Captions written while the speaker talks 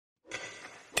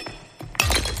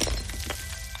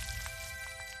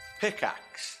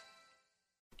Pickaxe.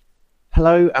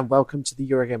 Hello and welcome to the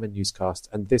Eurogamer Newscast,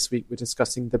 and this week we're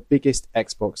discussing the biggest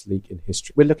Xbox leak in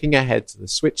history. We're looking ahead to the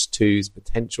Switch 2's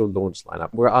potential launch lineup.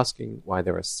 We're asking why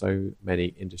there are so many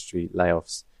industry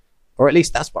layoffs, or at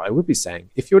least that's what I would be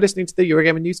saying. If you're listening to the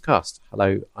Eurogamer Newscast,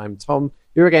 hello, I'm Tom,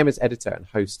 Eurogamer's editor and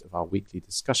host of our weekly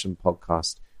discussion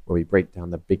podcast, where we break down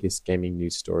the biggest gaming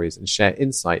news stories and share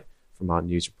insight from our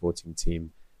news reporting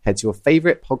team. Head to your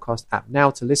favourite podcast app now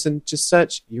to listen. Just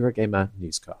search Eurogamer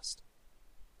Newscast.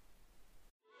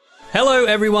 Hello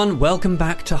everyone, welcome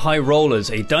back to High Rollers,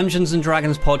 a Dungeons &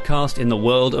 Dragons podcast in the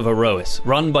world of Erois,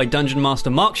 run by Dungeon Master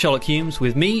Mark Sherlock Humes,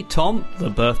 with me, Tom, the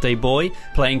birthday boy,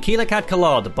 playing Keela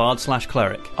Cadcalar, the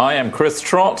bard/cleric. I am Chris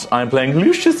Trott, I'm playing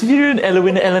Lucius Viren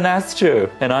Elwin Elenastro,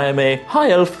 and I am a high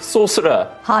elf sorcerer.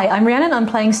 Hi, I'm Rhiannon, I'm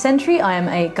playing Sentry, I am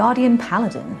a guardian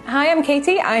paladin. Hi, I'm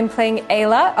Katie, I'm playing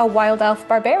Ayla, a wild elf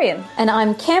barbarian. And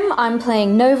I'm Kim, I'm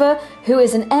playing Nova, who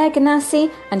is an Air Ganassi,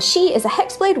 and she is a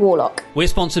Hexblade Warlock. We're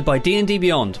sponsored by D&D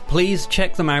Beyond. Please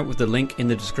check them out with the link in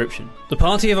the description. The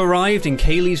party have arrived in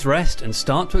Cayley's Rest and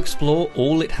start to explore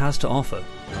all it has to offer.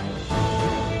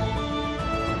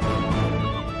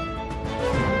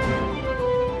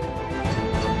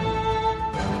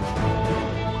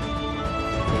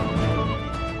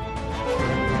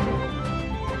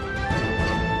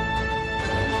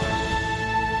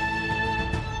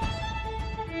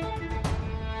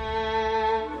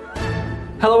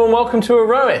 Hello and welcome to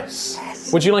Erois.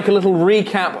 Would you like a little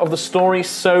recap of the story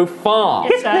so far?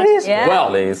 Yes, please. Yeah.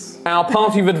 Well, our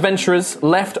party of adventurers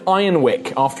left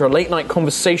Ironwick after a late-night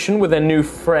conversation with their new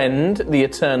friend, the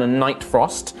Eterna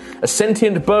Nightfrost, a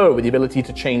sentient bow with the ability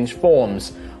to change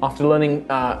forms. After learning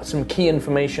some key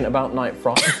information about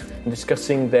Nightfrost and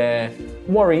discussing their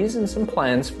worries and some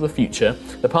plans for the future,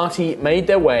 the party made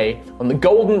their way on the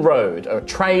Golden Road, a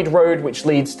trade road which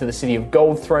leads to the city of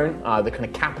Goldthrone, the kind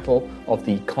of capital of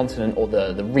the continent or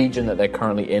the region that they're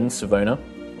currently in, Savona.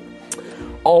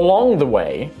 Along the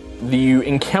way, you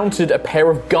encountered a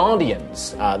pair of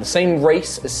guardians, the same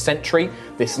race as Sentry,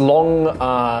 this long,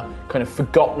 kind of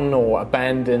forgotten or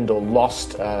abandoned or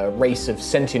lost race of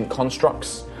sentient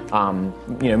constructs.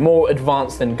 More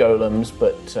advanced than golems,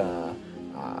 but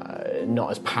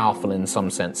not as powerful in some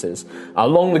senses.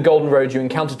 Along the Golden Road, you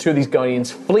encountered two of these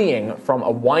guardians fleeing from a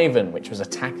wyvern which was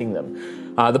attacking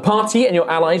them. The party and your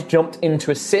allies jumped in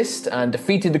to assist and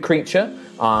defeated the creature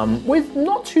with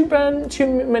not too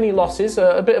many losses.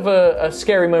 A bit of a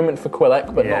scary moment for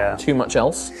Quillek, but not too much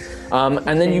else. And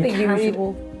then you carried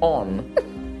on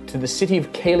to the city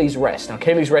of Cayley's Rest. Now,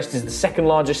 Cayley's Rest is the second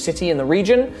largest city in the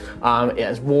region. It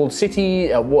has walled city.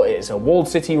 It's a walled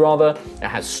city, rather. It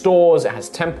has stores. It has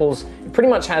temples. It pretty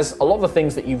much has a lot of the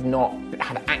things that you've not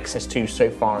had access to so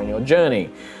far in your journey.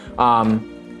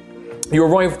 You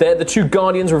arrived there. The two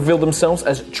guardians revealed themselves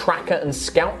as Tracker and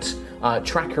Scout.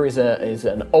 Tracker is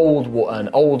an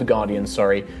old guardian,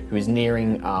 who is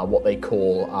nearing what they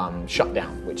call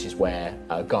shutdown, which is where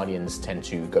guardians tend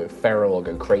to go feral or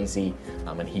go crazy,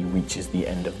 and he reaches the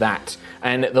end of that.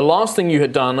 And the last thing you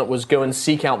had done was go and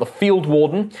seek out the field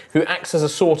warden, who acts as a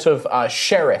sort of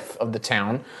sheriff of the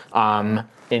town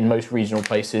in most regional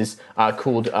places,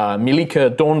 called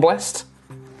Milika Dawnblessed,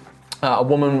 a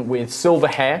woman with silver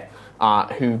hair,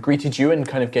 who greeted you and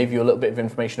kind of gave you a little bit of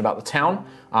information about the town.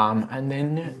 And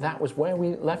then that was where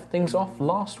we left things off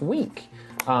last week.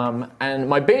 And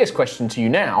my biggest question to you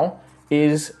now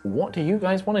is, what do you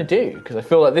guys want to do? Because I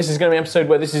feel like this is going to be an episode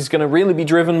where this is going to really be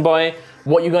driven by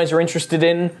what you guys are interested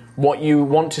in, what you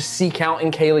want to seek out in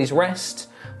Cayley's Rest,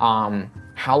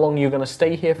 how long you're going to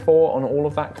stay here for, and all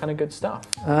of that kind of good stuff.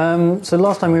 So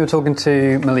last time we were talking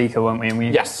to Malika, weren't we? And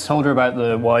we told her about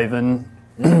the wyvern.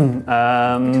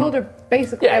 Told her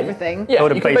basically everything. Yeah,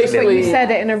 you basically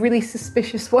said it in a really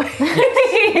suspicious way.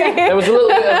 There was a little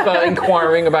bit of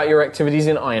inquiring about your activities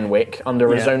in Ironwick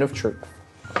under a zone of truth.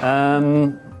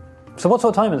 So what sort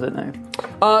of time is it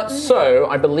now? So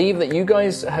I believe that you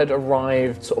guys had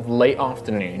arrived sort of late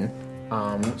afternoon.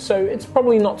 So it's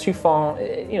probably not too far.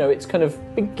 It's kind of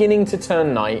beginning to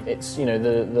turn night. It's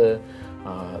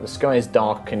the sky is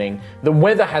darkening. The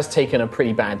weather has taken a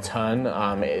pretty bad turn.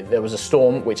 There was a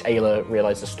storm, which Ayla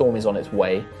realized the storm is on its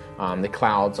way. The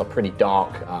clouds are pretty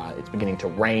dark. It's beginning to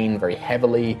rain very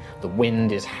heavily. The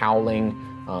wind is howling.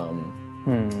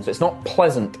 So it's not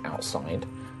pleasant outside.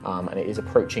 And it is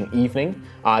approaching evening.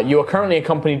 You are currently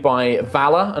accompanied by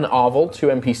Vala and Arvel, two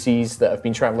NPCs that have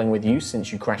been traveling with you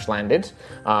since you crash landed,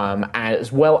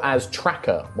 as well as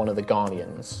Tracker, one of the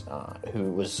Guardians,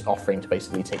 who was offering to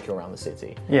basically take you around the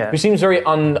city. Yeah. Who seems very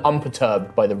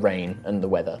unperturbed by the rain and the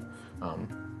weather,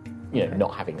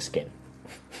 not having skin.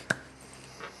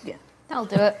 Yeah, I'll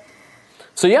do it.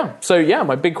 So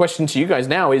my big question to you guys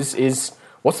now is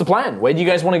what's the plan? Where do you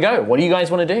guys want to go? What do you guys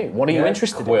want to do? What are you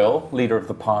interested in? Quill, leader of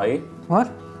the pie.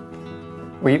 What?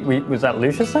 Was that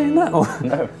Lucius saying that? Or?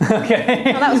 No. Okay.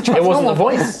 Oh, that was It wasn't the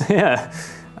voice. Yeah.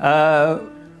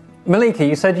 Malika,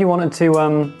 you said you wanted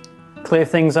to clear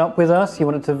things up with us. You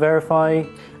wanted to verify.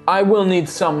 I will need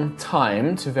some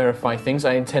time to verify things.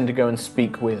 I intend to go and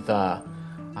speak with the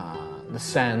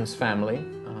Sands family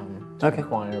to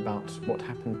inquire about what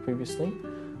happened previously.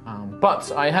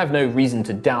 But I have no reason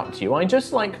to doubt you. I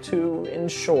just like to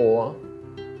ensure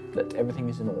that everything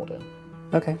is in order.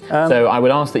 Okay. So I would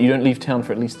ask that you don't leave town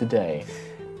for at least a day.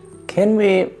 Can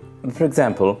we, for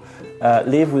example,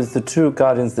 leave with the 2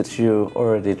 guardians that you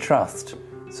already trust,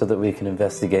 so that we can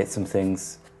investigate some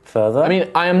things further? I mean,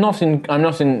 I'm not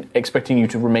expecting you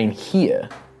to remain here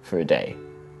for a day,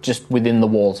 just within the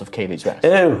walls of Caelid's Rest.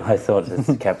 Oh, I thought it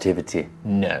was captivity.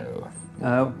 No.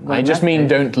 Well, I just mean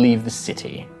don't leave the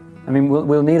city. I mean,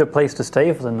 we'll need a place to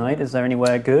stay for the night. Is there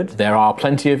anywhere good? There are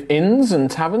plenty of inns and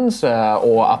taverns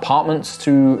or apartments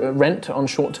to rent on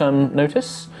short-term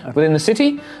notice within the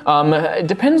city. It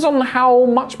depends on how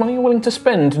much money you're willing to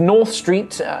spend. North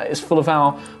Street is full of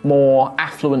our more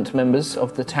affluent members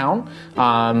of the town.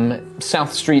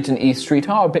 South Street and East Street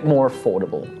are a bit more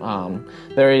affordable.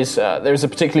 There is a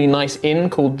particularly nice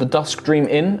inn called the Dusk Dream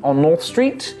Inn on North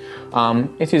Street.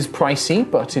 It is pricey,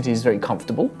 but it is very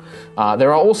comfortable.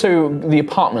 There are also the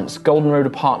apartments, Golden Road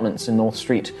Apartments in North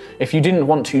Street. If you didn't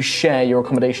want to share your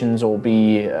accommodations or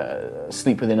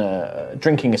sleep within a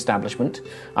drinking establishment,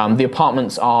 the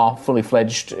apartments are fully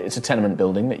fledged. It's a tenement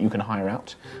building that you can hire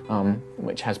out,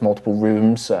 which has multiple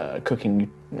rooms,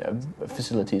 cooking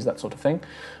facilities, that sort of thing.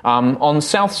 On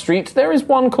South Street, there is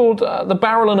one called the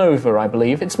Barrel and Over, I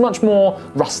believe. It's much more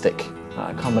rustic.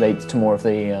 Accommodates to more of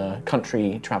the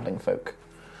country travelling folk.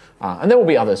 And there will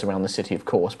be others around the city, of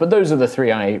course, but those are the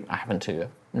 3 I happen to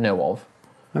know of.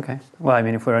 Okay. Well, I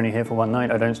mean, if we're only here for one night,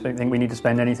 I don't think we need to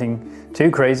spend anything too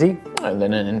crazy.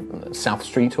 Then in South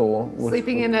Street or...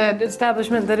 Sleeping in an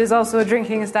establishment that is also a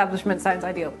drinking establishment sounds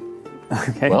ideal.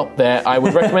 Okay. Well, I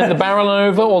would recommend the Barrel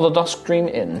and Over or the Dusk Dream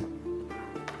Inn.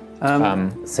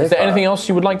 Is there anything else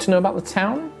you would like to know about the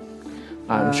town?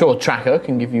 I'm sure Tracker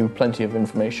can give you plenty of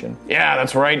information. Yeah,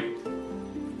 that's right.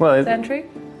 Well, Sentry?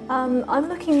 I'm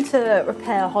looking to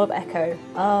repair Hollow Echo.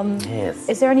 Yes.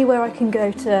 Is there anywhere I can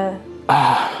go to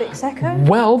fix Echo?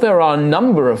 Well, there are a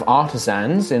number of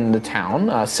artisans in the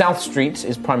town. South Street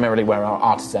is primarily where our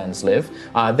artisans live.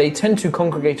 They tend to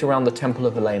congregate around the Temple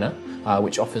of Elena,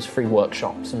 which offers free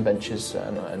workshops and benches,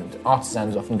 and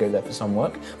artisans often go there for some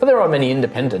work. But there are many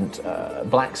independent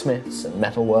blacksmiths and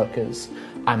metal workers.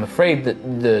 I'm afraid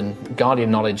that the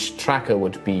Guardian Knowledge Tracker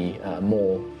would be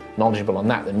more knowledgeable on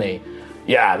that than me.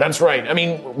 Yeah, that's right. I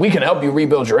mean, we can help you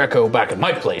rebuild your Echo back at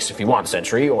my place if you want,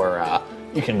 Sentry, or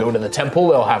you can go to the temple.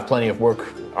 They'll have plenty of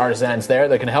work artisans there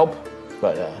that can help.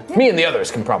 But me and the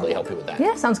others can probably help you with that.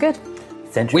 Yeah, sounds good.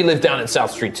 Sentry, We live down in South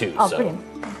Street too. Oh, so. brilliant.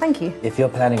 Thank you. if you're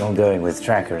planning on going with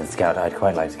Tracker and Scout, I'd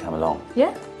quite like to come along.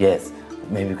 Yeah? Yes,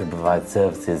 maybe we could provide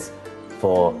services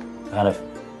for kind of...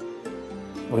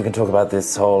 We can talk about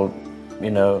this whole,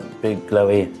 big,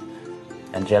 glowy,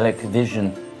 angelic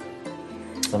vision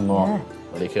some more.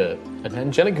 Yeah. Like an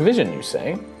angelic vision, you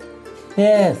say?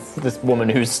 Yes, This woman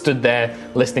who stood there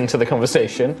listening to the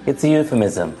conversation. it's a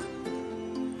euphemism.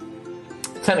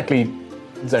 Technically,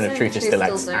 Zone of Truth is still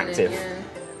active.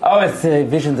 Oh, it's a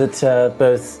vision that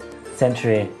both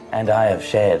Sentry and I have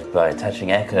shared by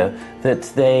touching Echo, that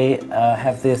they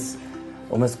have this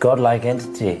almost godlike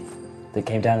entity that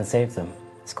came down and saved them.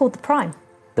 It's called the Prime.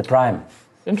 The Prime.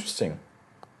 Interesting.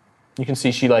 You can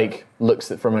see she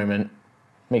looks at it for a moment,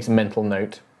 makes a mental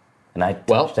note. And I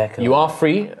Well, touched Echo. you are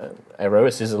free.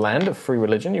 Erois is a land of free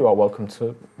religion. You are welcome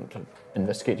to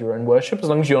investigate your own worship as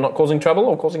long as you're not causing trouble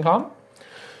or causing harm.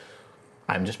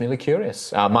 I'm just merely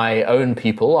curious. My own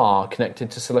people are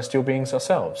connected to celestial beings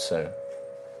ourselves, so...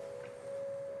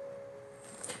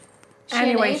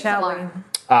 Anyway, shall we?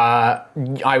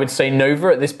 I would say Nova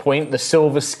at this point, the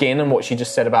silver skin and what she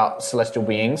just said about celestial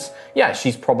beings. Yeah,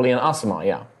 she's probably an Asama,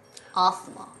 yeah.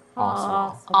 Asama.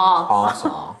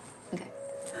 Asama. Okay.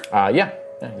 Yeah,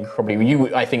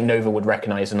 I think Nova would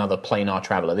recognize another planar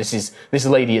traveler. This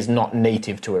lady is not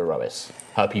native to Erois.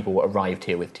 Her people arrived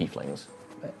here with tieflings.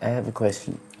 I have a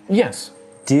question. Yes.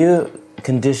 Do you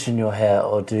condition your hair,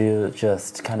 or do you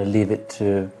just kind of leave it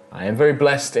to... I am very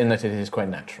blessed in that it is quite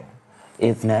natural.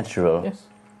 It's natural? Yes.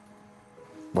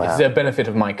 Wow. It's a benefit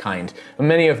of my kind.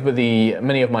 Many of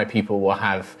my people will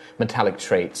have metallic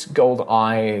traits: gold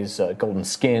eyes, golden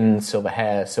skin, silver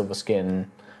hair, silver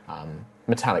skin,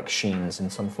 metallic sheens in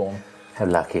some form. How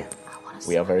lucky. I want to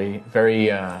We are very, very,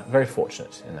 very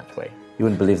fortunate in that way. You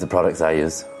wouldn't believe the products I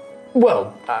use.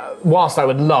 Well, whilst I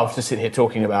would love to sit here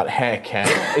talking about hair care,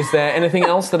 is there anything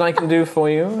else that I can do for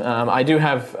you? I do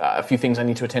have a few things I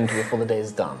need to attend to before the day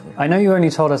is done. I know you only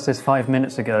told us this 5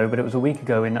 minutes ago, but it was a week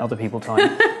ago in other people time.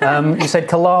 You said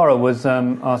Kalara was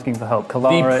asking for help.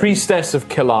 Kalara... The priestess of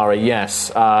Kalara,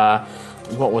 yes.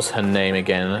 What was her name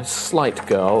again? A slight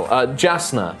girl.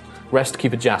 Jasna.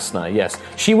 Restkeeper Jasna, yes.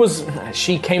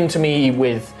 She came to me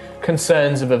with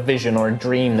concerns of a vision or a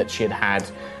dream that she had had,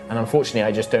 and unfortunately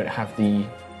I just don't have the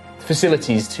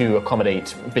facilities to accommodate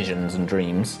visions and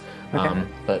dreams. Okay.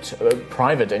 But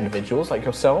private individuals like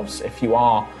yourselves, if you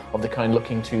are of the kind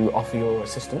looking to offer your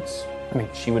assistance,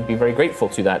 she would be very grateful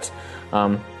to that.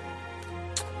 I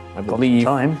believe.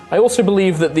 I also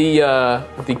believe that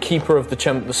the keeper of the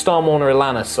Star Mourner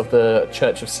Ilanus of the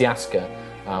Church of Siaska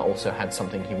also had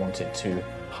something he wanted to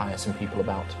hire some people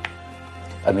about.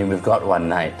 I mean, we've got one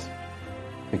night.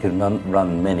 We could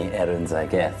run many errands, I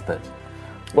guess, but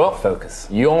focus.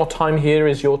 Your time here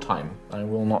is your time. I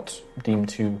will not deem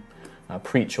to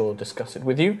preach or discuss it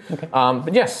with you. Okay.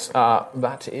 But yes,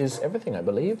 that is everything, I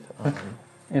believe.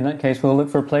 In that case, we'll look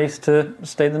for a place to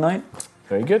stay the night.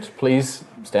 Very good. Please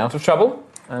stay out of trouble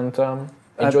and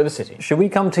enjoy the city. Should we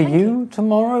come to you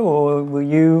tomorrow, or will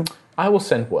you... I will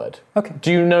send word. Okay.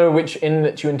 Do you know which inn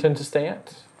that you intend to stay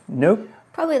at? Nope.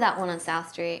 Probably that one on South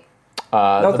Street.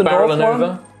 The Barrel North and Over?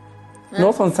 one?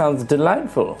 North one sounds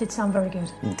delightful. Did sound very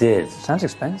good. Did. Sounds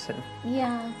expensive.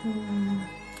 Yeah.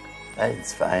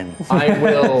 It's fine. I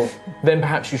will... Then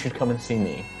perhaps you should come and see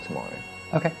me tomorrow.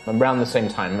 Okay. Around the same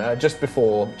time, just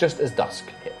as dusk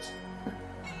hits.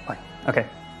 Fine. Okay,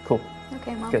 cool.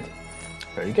 Okay, Mum. Good.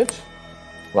 Very good.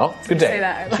 Well, good day. Say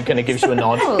that. She kind of gives you a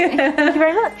nod. Thank you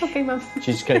very much. Okay, Mum.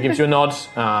 She just kind of gives you a nod,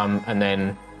 and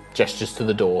then gestures to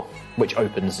the door, which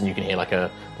opens, and you can hear like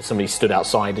somebody stood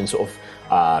outside in sort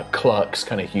of clerk's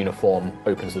kind of uniform,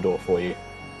 opens the door for you.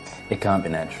 It can't be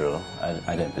natural.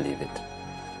 I don't believe it.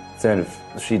 So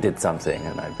if she did something,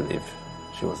 and I believe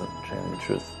she wasn't telling the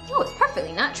truth. Oh, it's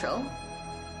perfectly natural.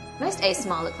 Most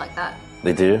ASMR look like that.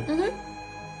 They do?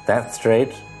 Mm-hmm. That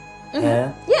straight?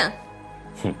 Yeah? Yeah.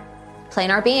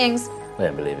 Planar beings. I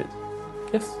don't believe it.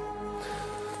 Yes.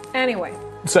 Anyway.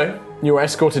 So, you are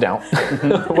escorted out.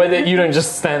 Whether you don't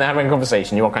just stand there having a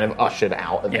conversation, you are kind of ushered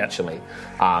out eventually.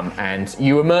 And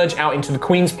you emerge out into the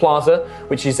Queen's Plaza,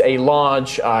 which is a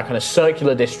large kind of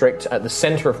circular district, at the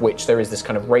centre of which there is this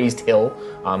kind of raised hill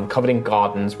covered in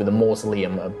gardens with a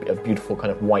mausoleum, a beautiful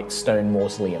kind of white stone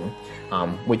mausoleum,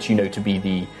 which you know to be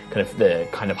the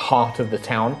kind of heart of the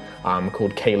town,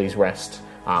 called Cayley's Rest.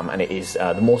 And it is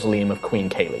the mausoleum of Queen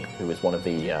Cayley, who is one of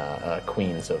the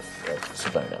queens of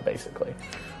Savona, basically.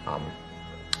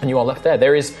 And you are left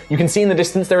there. You can see in the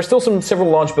distance, there are still several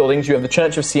large buildings. You have the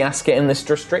Church of Siaska in this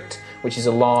district, which is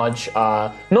a large,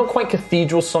 not quite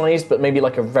cathedral-sized, but maybe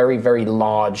like a very, very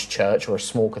large church or a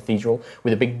small cathedral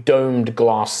with a big domed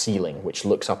glass ceiling, which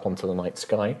looks up onto the night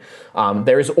sky.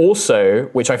 There is also,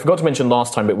 which I forgot to mention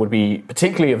last time, but would be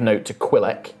particularly of note to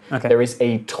Quillek, there is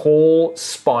a tall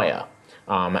spire.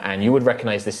 And you would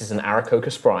recognise this is an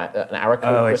Aarakocra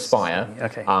spire.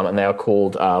 Okay. And they are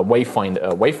called Wayspires,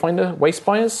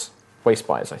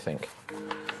 I think.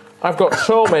 I've got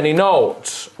so many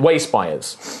notes.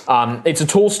 Wayspires. It's a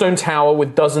tall stone tower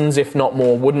with dozens, if not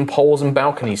more, wooden poles and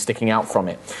balconies sticking out from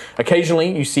it.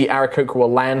 Occasionally, you see Aarakocra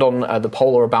will land on the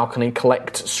pole or a balcony,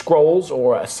 collect scrolls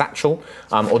or a satchel,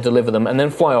 or deliver them, and then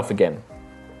fly off again.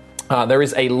 There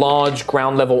is a large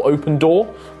ground-level open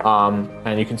door,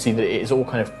 and you can see that it is all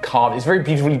kind of carved. It's very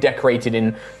beautifully decorated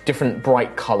in different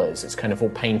bright colours. It's kind of all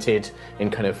painted in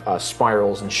kind of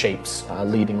spirals and shapes,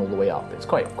 leading all the way up. It's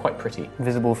quite pretty.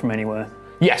 Visible from anywhere.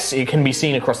 Yes, it can be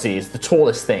seen across the... It's the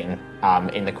tallest thing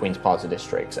in the Queen's Plaza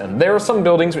district. And there are some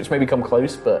buildings which maybe come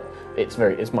close, but it's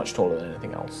much taller than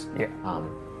anything else. Yeah.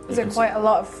 Is there quite a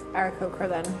lot of Aarakocra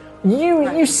then?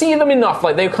 You see them enough,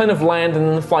 like they kind of land and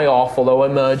then fly off, or they'll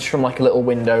emerge from like a little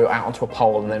window out onto a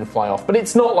pole and then fly off. But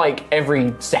it's not like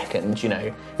every second, you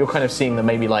know. You're kind of seeing them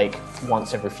maybe like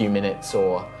once every few minutes,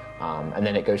 or and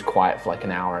then it goes quiet for like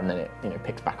an hour, and then it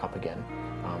picks back up again.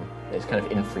 It's kind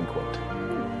of infrequent.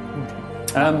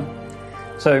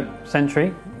 So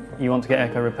Sentry, you want to get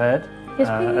Echo repaired? Yes,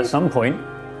 please. At some point,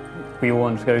 we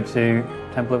want to go to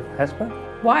Temple of Hesper.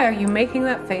 Why are you making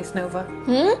that face, Nova?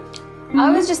 I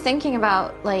was just thinking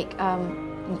about, like,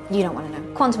 you don't want to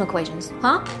know. Quantum equations,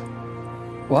 huh?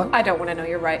 What? I don't want to know,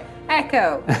 you're right.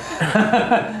 Echo!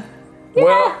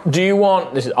 Well, do you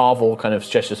want... This is Arvel kind of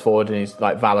gestures forward and he's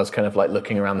like, Vala's kind of like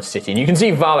looking around the city. And you can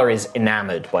see Vala is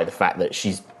enamored by the fact that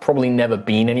she's probably never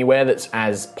been anywhere that's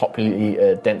as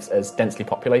densely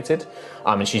populated.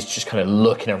 And she's just kind of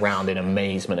looking around in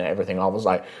amazement at everything. Arvel's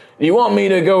like, do you want me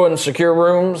to go and secure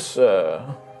rooms?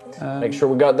 Make sure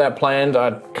we got that planned.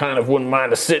 I kind of wouldn't mind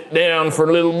to sit down for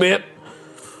a little bit.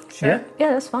 Yeah.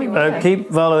 Yeah, that's fine. Keep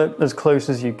Vala as close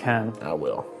as you can. I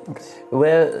will.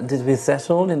 Where did we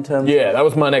settle in terms Yeah, that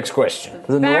was my next question. of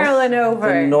the Barreling north?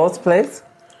 over. The north place?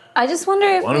 I just wonder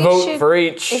if One we vote should, for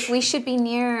each. if we should be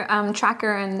near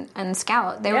Tracker and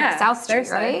Scout. They were Yeah, at South Street,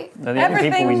 they're right? They're the only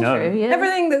people we know.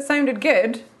 Everything that sounded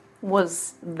good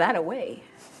was that away.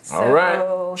 So, All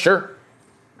right, sure.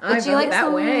 Would you like that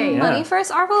some way. money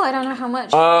first, Arvel? I don't know how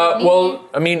much. Well,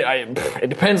 I mean, it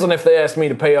depends on if they ask me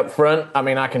to pay up front. I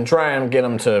mean, I can try and get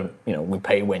them to, we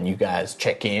pay when you guys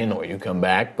check in or you come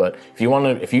back. But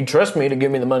if you trust me to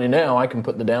give me the money now, I can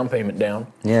put the down payment down.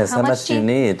 Yes, how much do you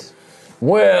need?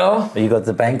 Well, You got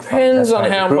the bank fund. depends that's on right,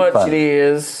 the how group much fund. it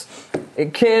is.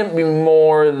 It can't be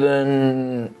more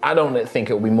than, I don't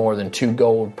think it will be more than 2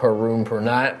 gold per room per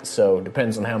night. So it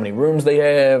depends on how many rooms they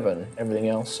have and everything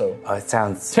else. So Oh, it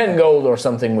sounds... 10 gold or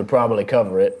something would probably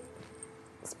cover it.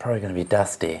 It's probably going to be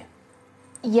dusty.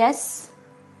 Yes.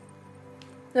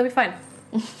 They'll be fine.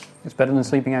 It's better than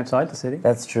sleeping outside the city.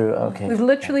 That's true, okay. We've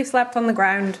literally slept on the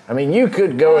ground. I mean, you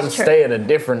could go and stay at a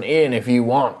different inn if you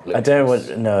want. I don't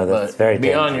want... No, that's But very be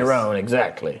dangerous. on your own,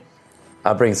 exactly.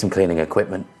 I'll bring some cleaning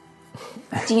equipment.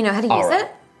 Do you know how to use right.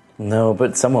 it? No,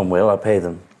 but someone will. I'll pay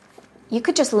them. You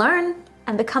could just learn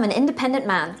and become an independent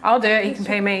man. I'll do it. You can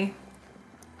pay me.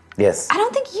 Yes, I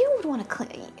don't think you would want to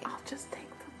clean. I'll just take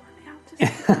the money. I'll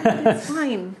just. It's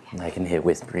fine. I can hear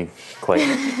whispering. Quite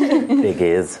big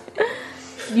ears.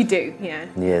 You do, yeah.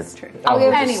 Yes. True. I'll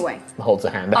give Anyway, Holds a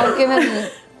hand I'll out. give him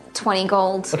 20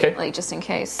 gold, Okay. like just in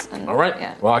case. And, All right.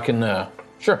 Yeah. Well, I can,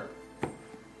 sure.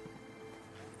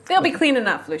 they'll be clean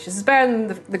enough, Lucius. It's better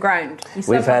than the ground. You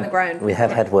slept on the ground. We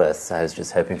have had worse. I was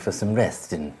just hoping for some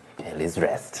rest in Kelly's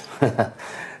rest.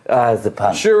 As a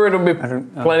pun. Sure, it'll be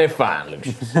plenty fine,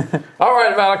 Lucius. All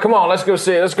right, Vala, come on, let's go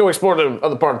explore the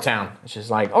other part of town.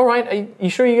 She's like, all right, are you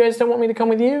sure you guys don't want me to come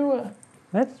with you?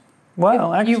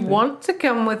 Well, actually... You want to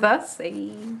come with us?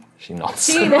 She nods.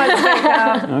 She wants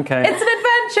to go. Okay. It's an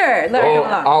adventure. Let her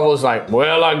come along. I was like,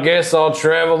 well, I guess I'll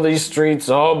travel these streets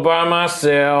all by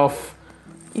myself.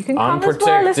 You can come as well if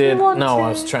Unprotected. you want No, to. I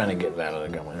was trying to get Vala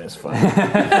to go in. It's fine.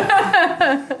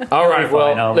 All right,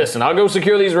 well, I'll- listen, I'll go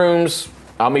secure these rooms.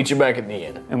 I'll meet you back at the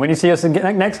inn. And when you see us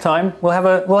again next time, we'll have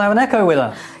an echo with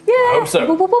us. Yeah. Hope so.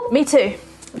 Whoop, whoop, whoop. Me too.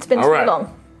 It's been All too right.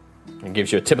 long. He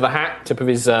gives you a tip of the hat, tip of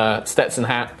his Stetson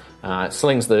hat,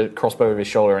 slings the crossbow over his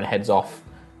shoulder and heads off,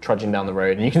 trudging down the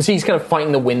road. And you can see he's kind of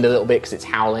fighting the wind a little bit because it's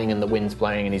howling and the wind's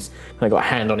blowing, and he's kind of got a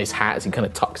hand on his hat as he kind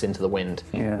of tucks into the wind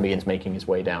and begins making his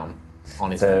way down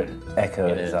on his So, own Echo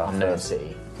in is an our unknown first.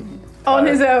 city. On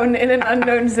his own in an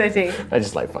unknown city. I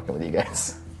just like fucking with you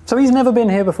guys. So he's never been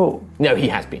here before? No, he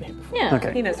has been here before. Yeah.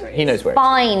 Okay. He knows where He knows where.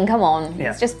 Fine, come on.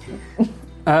 Yeah. It's just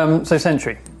So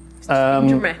Sentry.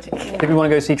 dramatic. Did we want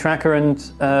to go see Tracker and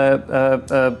Scout?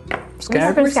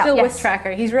 We're still Yes. with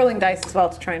Tracker. He's rolling dice as well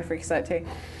to try and freak us out too.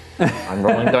 I'm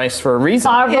rolling dice for a reason.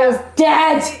 Arvel's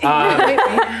dead.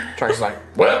 Tracker's like,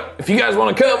 well, if you guys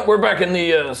want to come, we're back in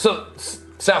the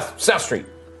South Street.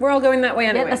 We're all going that way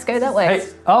Yeah, anyway. let's go that way. Hey,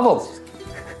 Arvel!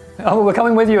 Arvel, we're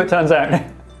coming with you, it turns out.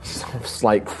 It's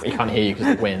like, you can't hear you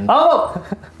because of the wind. Arvel!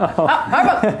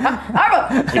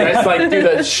 You guys like do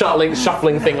the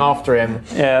shuffling thing after him.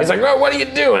 Yeah. He's like, oh, what are you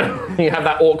doing? You have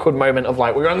that awkward moment of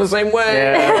like, we're going the same way.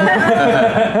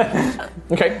 Yeah.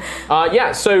 Okay.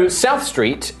 So South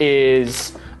Street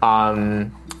is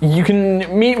you can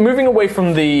moving away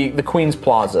from the Queen's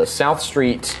Plaza. South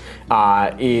Street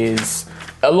is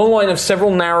a long line of several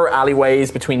narrow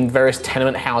alleyways between various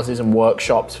tenement houses and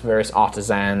workshops for various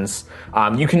artisans.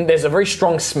 There's a very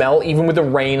strong smell, even with the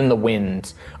rain and the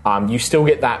wind. You still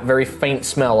get that very faint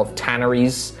smell of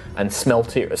tanneries and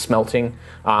smelting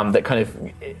that kind of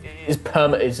is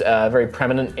very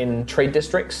prominent in trade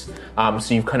districts.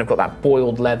 So you've kind of got that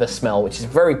boiled leather smell, which is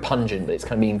very pungent, but it's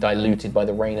kind of being diluted by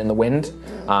the rain and the wind.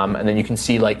 And then you can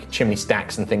see like chimney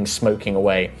stacks and things smoking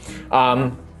away.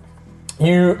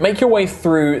 You make your way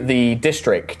through the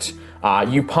district.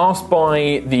 You pass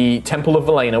by the Temple of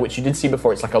Valena, which you did see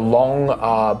before. It's like a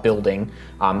long building,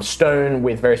 stone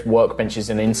with various workbenches,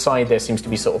 and inside there seems to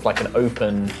be sort of like an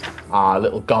open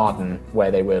little garden where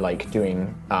they were like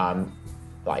doing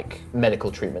like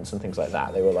medical treatments and things like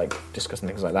that. They were like discussing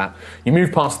things like that. You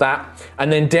move past that,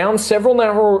 and then down several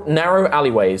narrow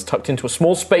alleyways, tucked into a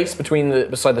small space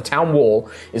beside the town wall,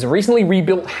 is a recently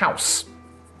rebuilt house.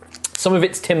 Some of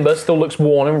its timber still looks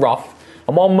worn and rough,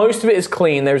 and while most of it is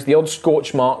clean, there's the odd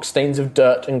scorch marks, stains of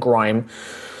dirt and grime.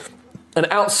 And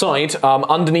outside,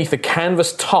 underneath a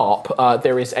canvas tarp,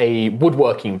 there is a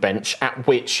woodworking bench at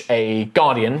which a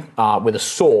guardian with a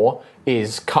saw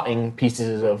is cutting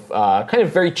pieces of kind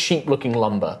of very cheap-looking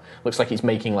lumber. Looks like he's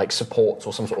making like supports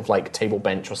or some sort of like table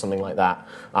bench or something like that.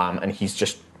 And he's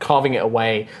just carving it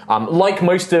away.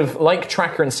 Like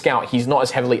Tracker and Scout, he's not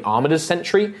as heavily armored as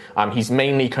Sentry. He's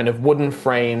mainly kind of wooden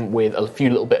frame with a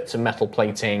few little bits of metal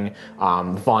plating,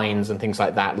 vines and things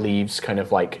like that, leaves kind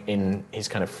of like in his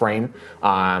kind of frame.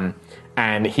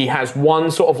 And he has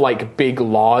one sort of like big,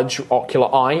 large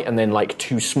ocular eye, and then like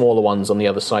two smaller ones on the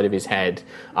other side of his head.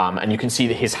 And you can see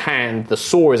that his hand, the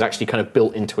saw is actually kind of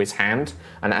built into his hand.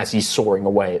 And as he's sawing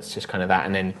away, it's just kind of that.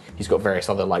 And then he's got various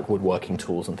other like woodworking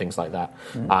tools and things like that.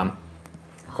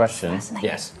 Question.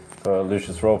 Yes. For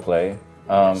Lucius Roleplay.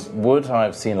 Would I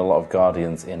have seen a lot of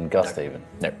Guardians in Gusthaven?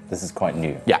 No. This is quite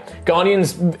new. Yeah.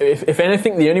 Guardians, if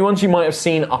anything, the only ones you might have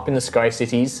seen up in the Sky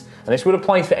Cities, and this would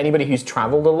apply for anybody who's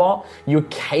travelled a lot, you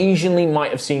occasionally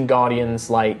might have seen Guardians,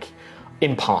 like,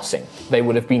 in passing. They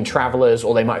would have been travellers,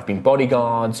 or they might have been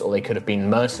bodyguards, or they could have been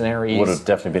mercenaries. Would have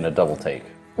definitely been a double take.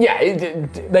 Yeah,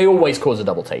 they always cause a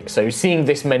double take. So seeing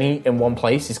this many in one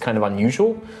place is kind of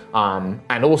unusual.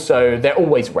 And also, they're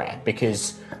always rare,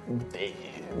 because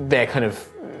they're kind of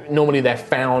normally they're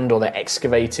found or they're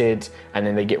excavated and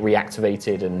then they get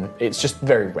reactivated, and it's just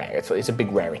very rare. It's a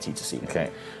big rarity to see them. Okay.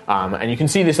 And you can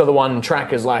see this other one,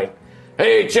 Tracker's like,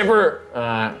 "Hey, Chipper!"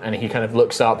 And he kind of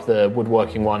looks up, the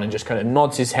woodworking one, and just kind of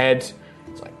nods his head.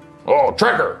 It's like, "Oh,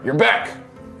 Tracker, you're back.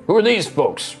 Who are these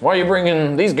folks? Why are you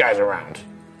bringing these guys around?"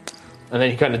 And then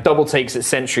he kind of double takes at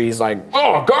Sentry. He's like,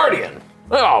 "Oh, Guardian.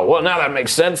 Oh, well, now that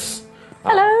makes sense.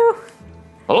 Hello.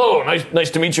 Hello,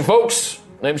 nice to meet you, folks.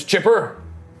 Name's Chipper."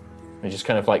 He just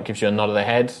kind of like gives you a nod of the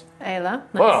head. Ayla, nice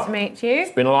Well, to meet you.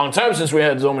 It's been a long time since we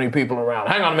had so many people around.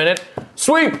 Hang on a minute.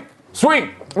 Sweep,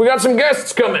 we got some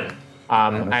guests coming.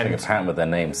 And a pattern with their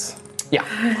names.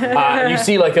 Yeah. You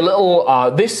see like a little,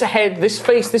 this head, this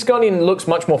face, this Guardian looks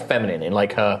much more feminine in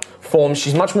like her form.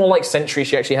 She's much more like Sentry.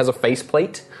 She actually has a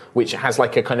faceplate, which has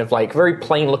like a kind of like very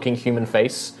plain looking human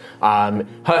face.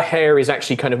 Her hair is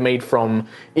actually kind of made from,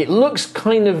 it looks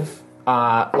kind of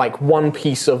like one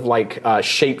piece of like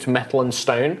shaped metal and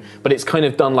stone, but it's kind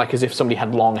of done like as if somebody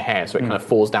had long hair, so it kind of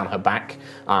falls down her back,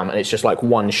 and it's just like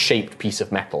one shaped piece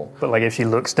of metal. But like if she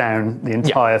looks down, the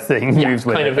entire thing moves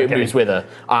with it. It moves with her.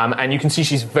 And you can see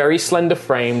she's very slender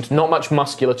framed, not much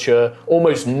musculature,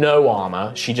 almost no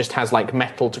armor. She just has like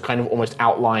metal to kind of almost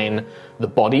outline the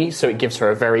body, so it gives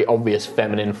her a very obvious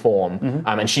feminine form.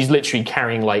 And she's literally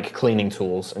carrying like cleaning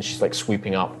tools, and she's like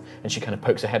sweeping up, and she kind of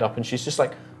pokes her head up, and she's just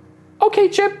like, "Okay,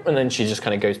 Chip," and then she just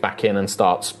kind of goes back in and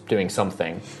starts doing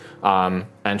something.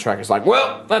 And Tracker's like,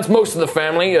 "Well, that's most of the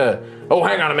family. Oh,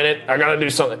 hang on a minute, I gotta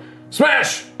do something.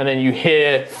 Smash!" And then you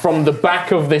hear from the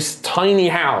back of this tiny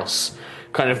house,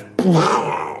 kind of,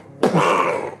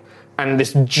 and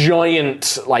this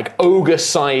giant, like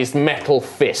ogre-sized metal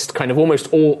fist, kind of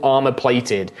almost all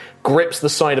armor-plated, grips the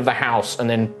side of the house and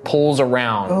then pulls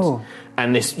around. Oh.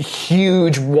 And this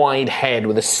huge, wide head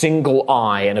with a single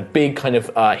eye and a big kind of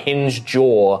hinged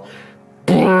jaw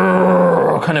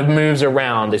kind of moves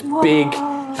around. This big,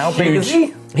 How big is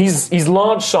he? He's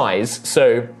large size,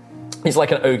 so he's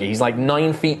like an ogre. He's like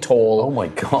 9 feet tall. Oh my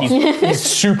god. He's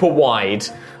super wide.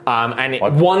 And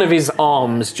one of his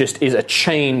arms just is a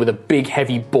chain with a big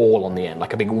heavy ball on the end,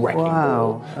 like a big wrecking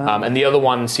ball. And the other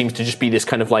one seems to just be this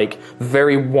kind of like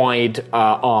very wide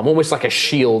arm, almost like a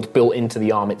shield built into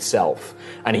the arm itself.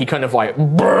 And he kind of like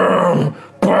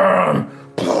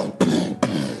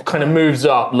kind of moves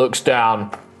up, looks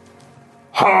down.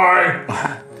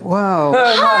 "Hi." Wow.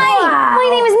 Hi, my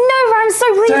name is Nova. I'm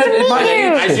so pleased to meet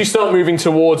you. As you start moving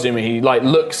towards him, he like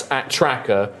looks at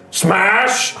Tracker,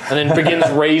 smash, and then begins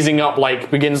raising up, like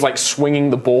begins like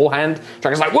swinging the ball hand.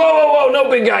 Tracker's like, whoa, no,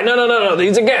 big guy, no,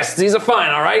 these are guests, these are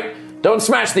fine, all right? Don't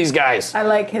smash these guys. I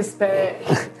like his spirit.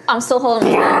 I'm still holding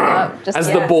his hand up. As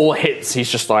the ball hits,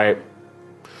 he's just like,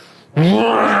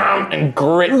 and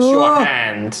grips your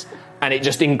hand, and it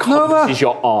just encompasses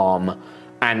your arm,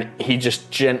 and he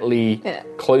just gently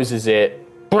closes it.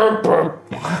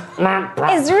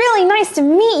 It's really nice to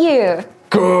meet you.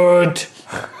 Good.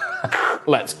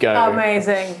 Let's go.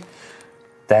 Amazing.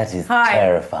 That is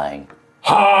terrifying.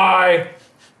 Hi.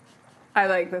 I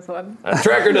like this one.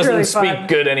 Tracker doesn't really speak fun.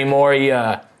 good anymore. He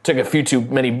took a few too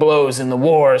many blows in the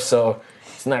war, so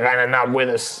He's not with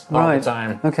us all Right. the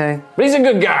time. Okay. But he's a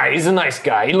good guy. He's a nice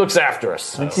guy. He looks after us.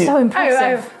 So. So I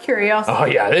impressive. have curiosity. Oh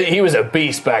yeah, he was a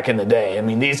beast back in the day. I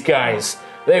mean, these guys,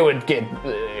 they would get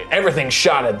everything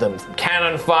shot at them.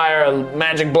 Cannon fire,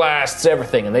 magic blasts,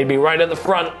 everything. And they'd be right at the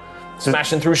front,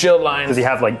 smashing through shield lines. Does he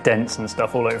have like dents and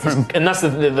stuff all over him? And that's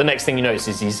the next thing you notice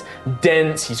is he's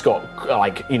dense. He's got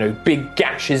big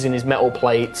gashes in his metal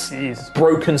plates, Jeez.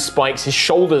 broken spikes. His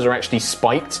shoulders are actually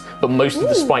spiked, but most of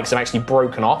the spikes have actually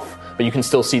broken off. But you can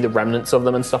still see the remnants of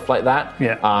them and stuff like that.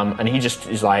 Yeah. And he just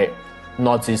is like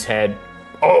nods his head,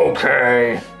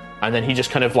 okay, and then he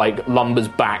just kind of like lumbers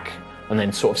back and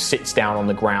then sort of sits down on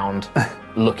the ground,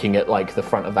 looking at like the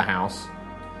front of the house.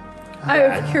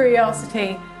 Out of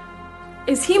curiosity,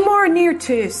 is he more near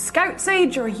to Scout's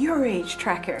age or your age,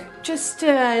 Tracker? Just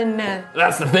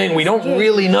That's the thing. We don't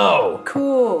really know.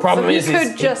 cool. Problem so he is,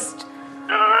 could just.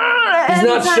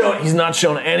 He's not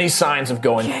shown any signs of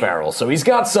going feral, so he's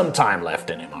got some time left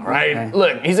in him, all right? Okay.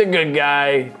 Look, he's a good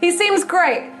guy. He seems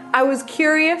great. I was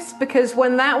curious because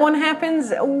when that one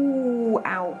happens, ooh,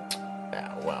 ow.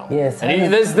 Yeah, well. Yes,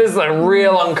 And there's a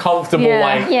real uncomfortable,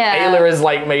 Yeah. Ayla is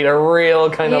like made a real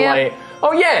kind of Yep. like,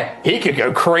 oh yeah, he could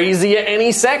go crazy at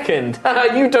any second.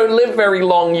 You don't live very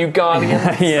long, you guardian.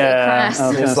 Yeah. I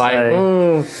was It's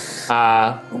gonna like,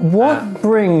 say. What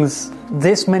brings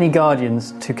this many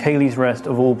guardians to Kaylee's Rest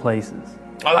of all places?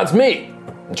 oh, that's me.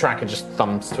 And Tracker just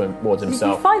thumbs towards Did you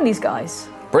himself. find these guys?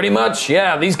 Pretty much,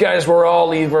 yeah. These guys were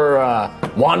all either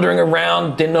wandering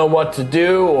around, didn't know what to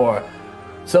do, or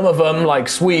some of them, like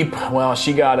Sweep, well,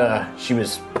 she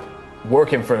was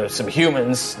working for some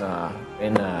humans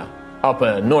in up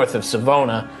north of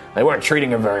Savona. They weren't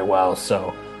treating her very well,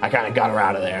 so I kind of got her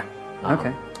out of there.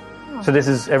 Okay. So this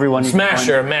is everyone you can find?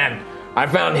 Smasher, man. I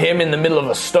found him in the middle of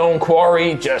a stone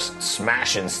quarry, just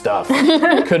smashing stuff.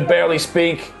 Could barely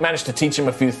speak. Managed to teach him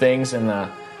a few things,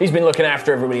 and he's been looking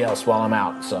after everybody else while I'm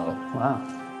out, so... Wow.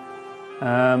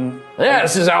 Yeah,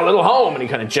 this is our little home. And he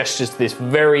kind of gestures to this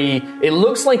it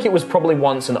looks like it was probably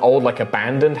once an old, like,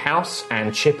 abandoned house,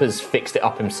 and Chipper's fixed it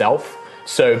up himself.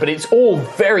 So, but it's all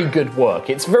very good work.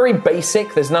 It's very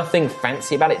basic. There's nothing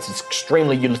fancy about it. It's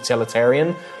extremely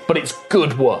utilitarian, but it's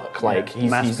good work. Like, he's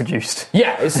mass-produced.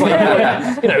 Yeah, it's like,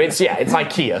 it's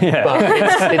IKEA,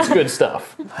 but it's good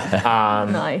stuff.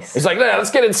 Nice. He's like,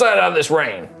 let's get inside out of this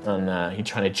rain. And he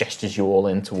kind of gestures you all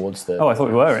in towards the... Oh, I thought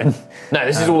we were in. No,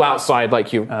 this is all outside,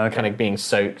 like you're kind of being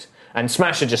soaked. And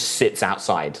Smasher just sits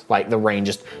outside, like the rain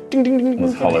just ding, ding, ding, ding.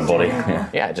 With hollow body.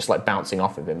 Yeah, just like bouncing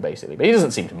off of him, basically. But he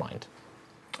doesn't seem to mind.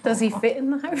 Does he fit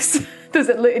in the house? It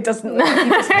doesn't look like he just...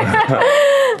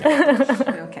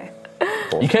 Okay.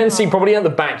 You can see, probably at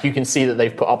the back, you can see that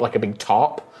they've put up like a big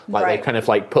tarp. Like Right. they've kind of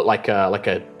like put like a what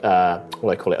do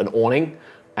I call it, an awning.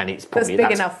 And it's probably... That's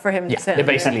big enough for him to sit Yeah, on.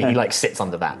 basically, he like sits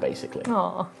under that, basically.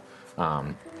 Aw.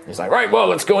 He's like, right, well,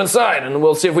 let's go inside and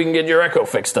we'll see if we can get your echo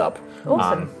fixed up.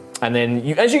 Awesome. And then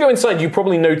as you go inside, you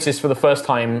probably notice for the first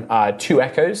time 2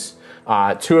 echoes.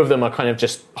 2 of them are kind of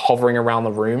just hovering around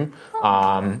the room.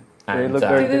 They look Do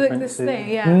very they look different this to- thing?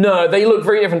 Yeah. No, they look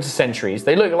very different to sentries.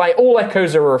 They look like all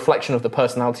echoes are a reflection of the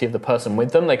personality of the person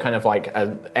with them. They kind of like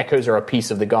echoes are a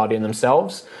piece of the guardian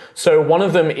themselves. So one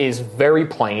of them is very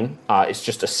plain. It's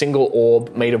just a single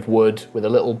orb made of wood with a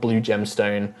little blue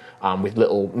gemstone with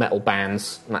little metal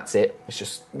bands, and that's it. It's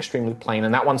just extremely plain.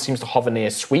 And that one seems to hover near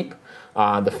Sweep,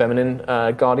 the feminine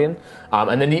guardian.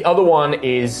 And then the other one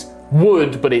is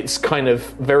wood, but it's kind of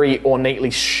very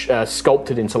ornately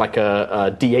sculpted into like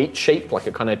a D8 shape, like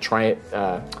a kind of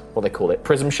what they call it,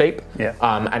 prism shape. Yeah.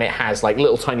 And it has like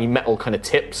little tiny metal kind of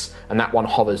tips, and that one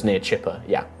hovers near Chipper.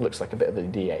 Yeah, looks like a bit of a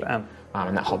D8. Bam.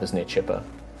 And that hovers near Chipper.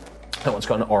 That one's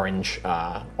got an orange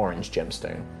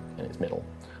gemstone in its middle.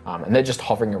 And they're just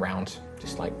hovering around,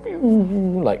 just like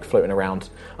floating around.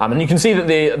 And you can see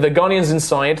that the Guardians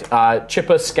inside,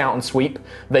 Chipper, Scout, and Sweep,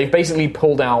 they've basically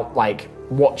pulled out like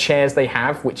what chairs they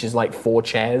have, which is like 4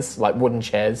 chairs, like wooden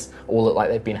chairs, all look like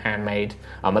they've been handmade.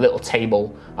 A little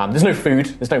table. There's no food,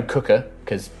 there's no cooker,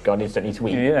 because Guardians don't need to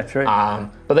eat. Yeah, true.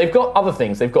 But they've got other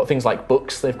things. They've got things like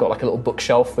books. They've got like a little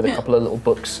bookshelf with a couple of little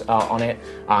books on it.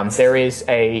 There is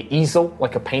a easel,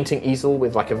 like a painting easel,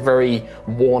 with like a very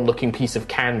worn-looking piece of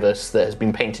canvas that has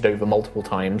been painted over multiple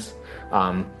times.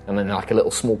 And then like a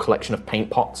little small collection of paint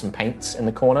pots and paints in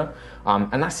the corner.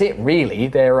 And that's it, really.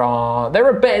 There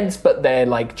are beds, but they're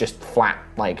like just flat,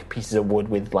 like pieces of wood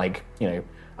with like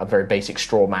a very basic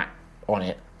straw mat on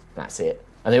it. That's it.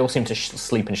 And they all seem to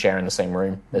sleep and share in the same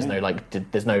room. There's no like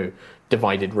there's no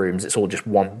divided rooms. It's all just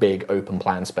one big open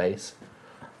plan space.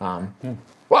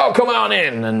 Well, come on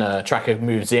in. And Tracker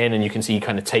moves in, and you can see he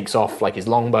kind of takes off like his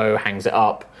longbow, hangs it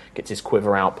up, gets his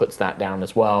quiver out, puts that down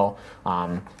as well.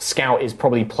 Scout is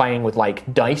probably playing with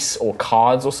like dice or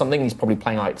cards or something. He's probably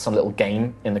playing like some little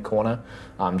game in the corner,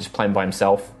 just playing by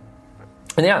himself.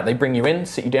 And yeah, they bring you in,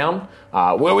 sit you down.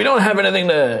 Well, we don't have anything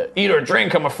to eat or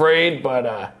drink, I'm afraid,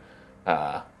 but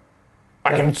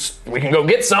we can go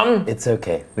get some. It's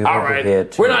okay. We All won't be right. here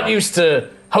too We're not long. used to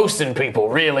hosting people,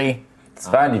 really. It's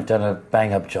fine. You've done a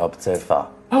bang-up job so far.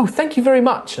 Oh, thank you very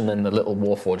much. And then the little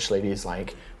Warforged lady is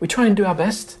like, we try and do our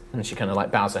best. And she kind of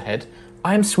like bows her head.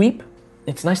 I am Sweep.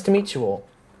 It's nice to meet you all.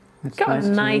 Got a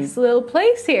nice little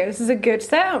place here. This is a good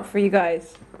setup for you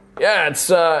guys. Yeah,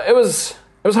 it was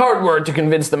hard work to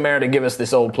convince the mayor to give us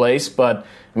this old place, but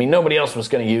I mean, nobody else was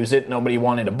going to use it. Nobody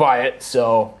wanted to buy it,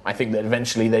 so I think that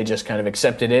eventually they just kind of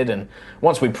accepted it. And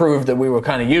once we proved that we were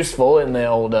kind of useful in the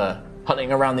old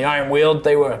hunting around the Iron Weald,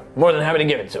 they were more than happy to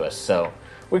give it to us. So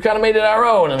we kind of made it our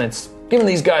own, and it's given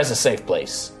these guys a safe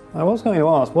place. I was going to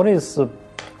ask, what is the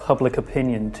public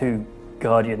opinion to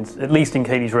Guardians, at least in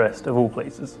Katie's Rest, of all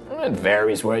places? It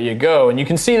varies where you go, and you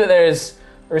can see that there is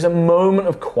a moment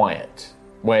of quiet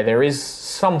where there is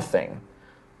something.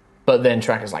 But then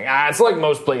Tracker's like, it's like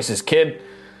most places, kid.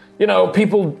 You know,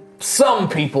 some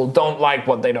people don't like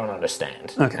what they don't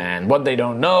understand. Okay. And what they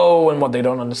don't know and what they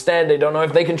don't understand, they don't know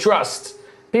if they can trust.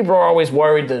 People are always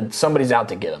worried that somebody's out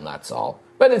to get them, that's all.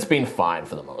 But it's been fine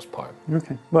for the most part.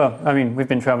 Okay. Well, I mean, we've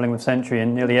been traveling with Sentry,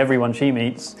 and nearly everyone she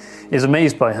meets is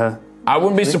amazed by her. I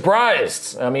wouldn't be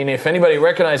surprised. I mean, if anybody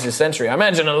recognizes Sentry, I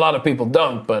imagine a lot of people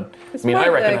don't, but It's I mean, more I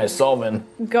recognize the- Solvin.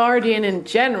 Guardian in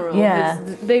general. Yeah.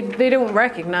 They don't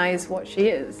recognize what she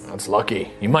is. That's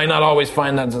lucky. You might not always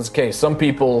find that's the case. Some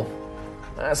people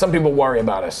worry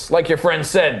about us. Like your friend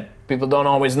said, people don't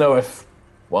always know if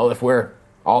we're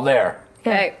all there.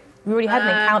 Okay. We already had an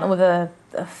encounter with a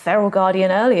feral guardian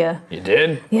earlier. You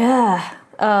did? Yeah.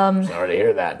 Sorry to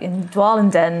hear that. In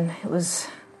Dwalenden,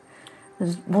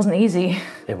 it wasn't easy.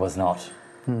 It was not.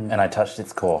 And I touched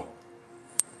its core.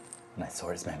 And I saw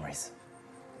its memories.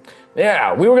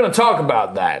 Yeah, we were going to talk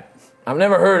about that. I've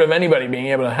never heard of anybody being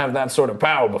able to have that sort of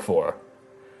power before.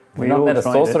 You've not met a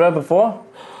sorcerer before?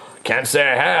 Can't say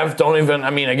I have.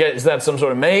 I guess, is that some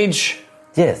sort of mage?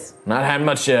 Yes. Not had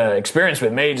much experience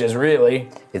with mages, really.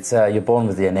 It's you're born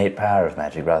with the innate power of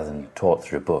magic rather than taught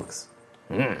through books.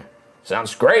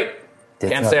 Sounds great.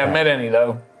 It's Can't not say I've bad. met any,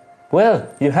 though.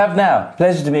 Well, you have now.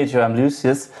 Pleasure to meet you. I'm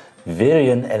Lucius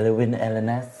Virion Elwin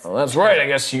Elenas. Well, that's right. I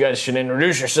guess you guys should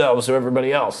introduce yourselves to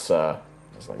everybody else.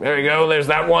 It's like, there you go. There's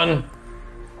that one.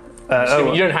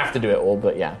 You don't have to do it all,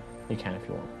 but yeah, you can if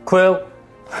you want. Quill.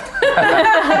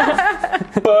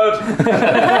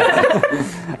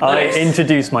 I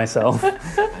introduce myself.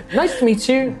 Nice to meet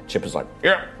you. Chipper's like,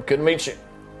 yeah, good to meet you.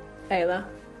 Ayla.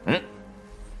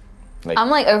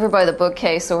 I'm like over by the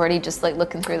bookcase already, just like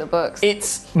looking through the books.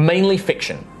 It's mainly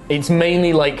fiction. It's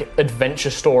mainly like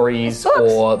adventure stories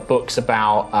or books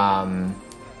about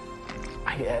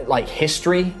like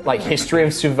history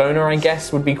of Suvona, I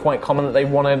guess, would be quite common that they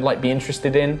want to like be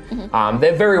interested in. Mm-hmm.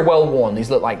 They're very well worn. These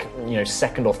look like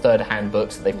second or third hand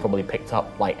books that they've probably picked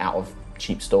up like out of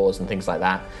cheap stores and things like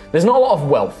that. There's not a lot of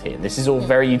wealth here. This is all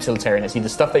very utilitarian. It's either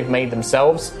stuff they've made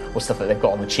themselves or stuff that they've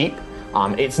got on the cheap.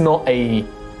 It's not a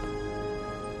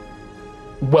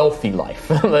wealthy life.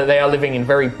 They are living in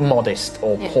very modest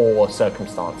or poor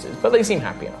circumstances, but they seem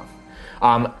happy enough.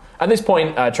 At this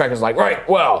point, Tracker's like, right,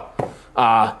 well,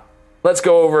 let's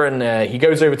go over, and he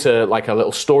goes over to like a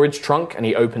little storage trunk, and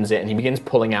he opens it, and he begins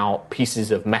pulling out pieces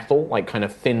of metal, like kind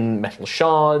of thin metal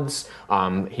shards.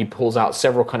 He pulls out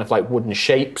several kind of like wooden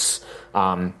shapes,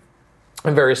 and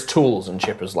various tools, and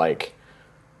Chipper's like,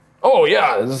 oh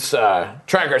yeah, this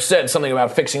Tracker said something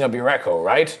about fixing up your echo,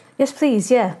 right? Yes, please,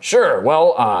 yeah. Sure,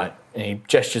 well, and he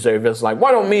gestures over, it's like,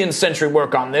 why don't me and Sentry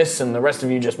work on this, and the rest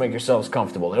of you just make yourselves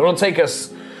comfortable. It'll take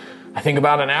us, I think,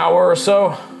 about an hour or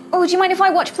so. Oh, do you mind if I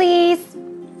watch, please?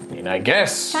 I mean, I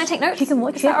guess. Can I take notes? You can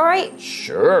watch Is that all right?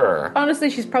 Sure.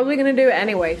 Honestly, she's probably going to do it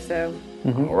anyway, so.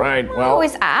 All right, I well,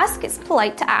 always ask. It's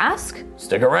polite to ask.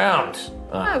 stick around.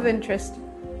 Out of interest.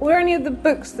 Were any of the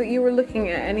books that you were looking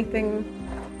at anything?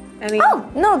 Oh,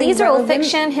 no, these are all relevant?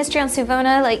 fiction, history on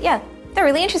Suvona. Like, yeah, they're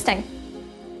really interesting.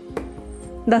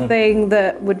 Nothing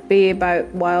that would be about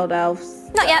wild elves?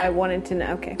 Not yet. I wanted to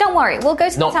know. Okay. Don't worry, we'll go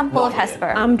to Not- the Temple not of yet.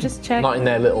 Hesper. I'm just checking. Not in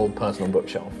their little personal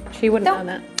bookshelf. She wouldn't Don't-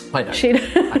 know that. I know. She.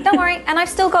 Don't worry, and I've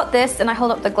still got this, and I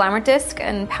hold up the glamour disc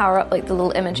and power up like the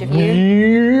little image of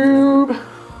you.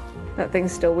 That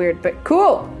thing's still weird, but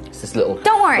cool. It's this little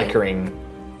Don't worry. flickering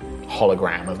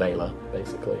hologram of Ayla,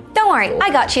 basically. Don't worry, I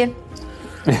got you.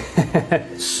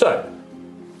 So,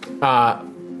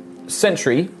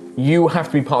 Sentry, you have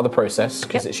to be part of the process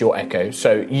because it's your echo.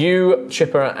 So you,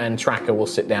 Chipper, and Tracker will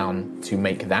sit down to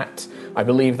make that. I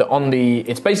believe that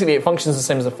it functions the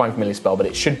same as a 5 familiar spell, but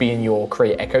it should be in your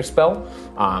create echo spell.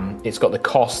 It's got the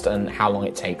cost and how long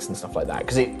it takes and stuff like that.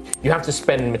 Because you have to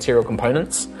spend material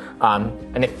components,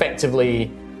 and effectively,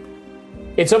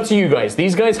 it's up to you guys.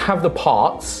 These guys have the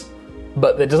parts,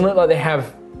 but it doesn't look like they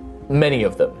have many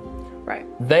of them. Right.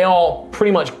 They are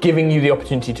pretty much giving you the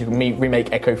opportunity to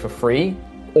remake Echo for free,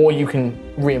 or you can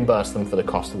reimburse them for the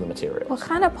cost of the materials. What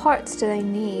kind of parts do they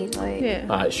need?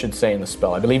 It should say in the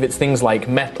spell. I believe it's things like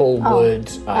metal, wood,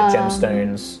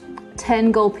 gemstones.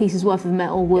 10 gold pieces worth of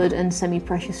metal, wood, and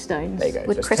semi-precious stones. There you go.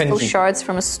 Would So it's crystal 10 shards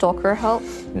from a stalker help?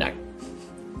 No.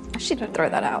 I should throw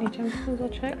that out.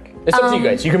 It's up to you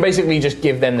guys. You can basically just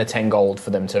give them the 10 gold for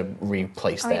them to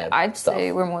replace their I'd stuff.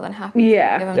 say we're more than happy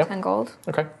to give them 10 gold.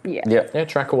 Okay. Yeah.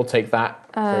 Tracker will take that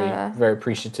very, very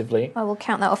appreciatively. I will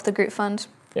count that off the group fund.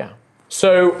 Yeah.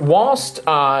 So whilst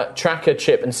Tracker,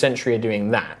 Chip, and Sentry are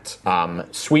doing that,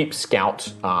 Sweep,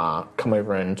 Scout come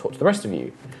over and talk to the rest of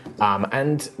you.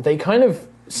 And they kind of...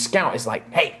 Scout is like,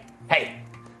 hey, can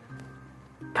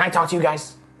I talk to you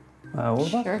guys? What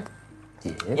about? Sure.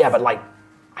 Yeah, but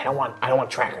I don't want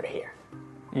Tracker to hear.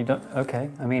 You don't? Okay.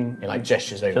 I mean, he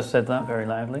gestures over. Just said that very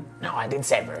loudly. No, I didn't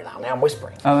say it very loudly. I'm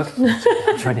whispering. Oh,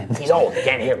 okay. He's old. He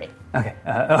can't hear me. Okay.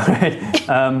 All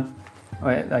right.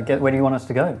 Wait, I get. Where do you want us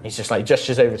to go? He's just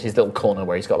gestures over to his little corner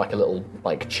where he's got a little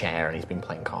chair and he's been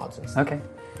playing cards and stuff. Okay.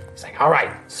 He's like, all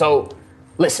right. So,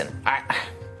 listen.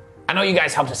 I know you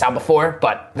guys helped us out before,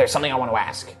 but there's something I want to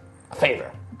ask. A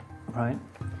favor. Right.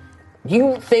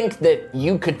 You think that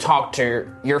you could talk to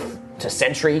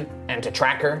Sentry and to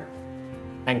Tracker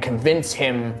and convince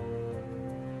him...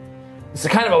 It's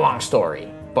kind of a long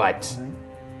story, but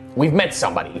we've met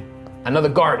somebody, another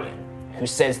Guardian, who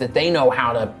says that they know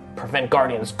how to prevent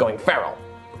Guardians going feral.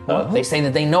 They say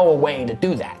that they know a way to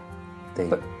do that. They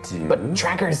do? But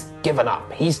Tracker's given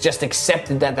up. He's just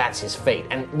accepted that that's his fate,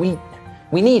 and we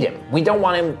need him. We don't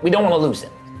want to lose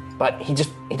him. But he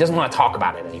doesn't want to talk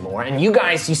about it anymore. And you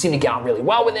guys, you seem to get on really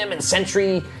well with him. And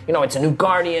Sentry, it's a new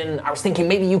Guardian. I was thinking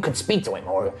maybe you could speak to him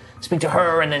or speak to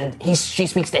her, and then she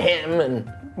speaks to him.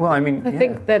 And well, I mean, I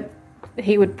think that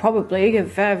he would probably,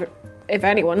 if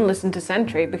anyone, listen to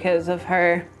Sentry because of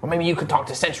her. Well, maybe you could talk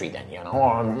to Sentry then,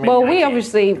 Or maybe we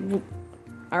obviously,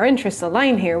 our interests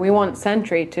align here. We want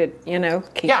Sentry to,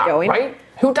 keep going. Right?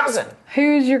 Who doesn't?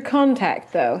 Who's your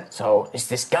contact, though? So it's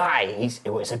this guy.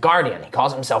 It was a Guardian. He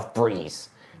calls himself Breeze.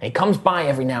 And he comes by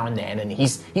every now and then, and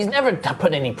he's never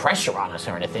put any pressure on us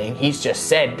or anything. He's just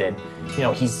said that,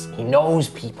 he knows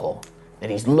people,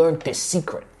 that he's learned this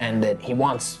secret, and that he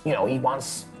wants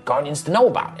Guardians to know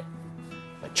about it.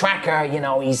 But Tracker,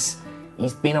 he's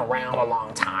been around a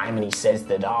long time, and he says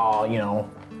that,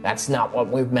 that's not what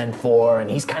we're meant for,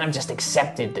 and he's kind of just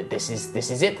accepted that this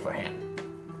is it for him.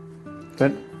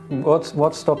 But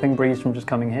what's stopping Breeze from just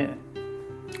coming here?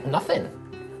 Nothing.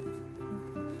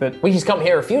 But he's come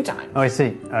here a few times. Oh, I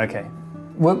see. Okay.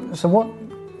 Well, so what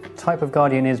type of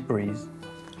Guardian is Breeze?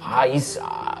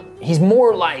 He's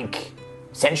more like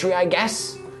Sentry, I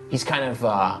guess. He's kind of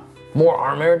more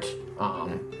armored.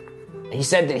 He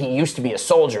said that he used to be a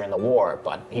soldier in the war,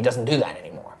 but he doesn't do that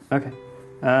anymore. Okay.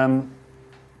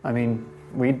 I mean,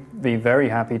 we'd be very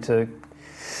happy to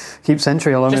keep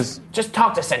Sentry along Just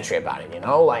talk to Sentry about it,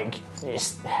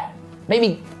 just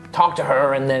maybe talk to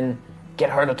her and then get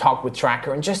her to talk with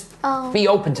Tracker and just be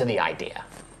open to the idea.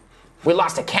 We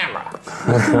lost a camera.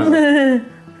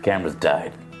 Camera's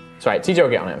died. It's all right, TJ will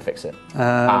get on it and fix it.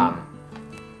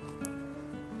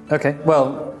 Okay,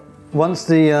 well,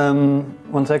 once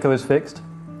Echo is fixed,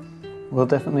 we'll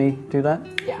definitely do that.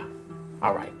 Yeah,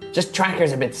 all right. Just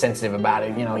Tracker's a bit sensitive about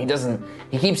it.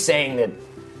 He keeps saying that,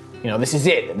 this is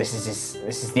it. This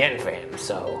is the end for him.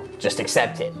 So just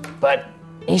accept it. But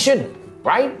he shouldn't,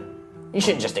 right? You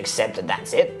shouldn't just accept that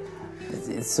that's it.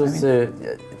 It's also,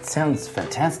 it sounds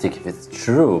fantastic if it's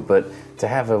true, but to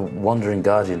have a wandering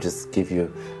Guardian just give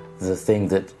you the thing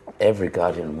that every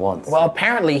Guardian wants. Well,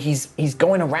 apparently he's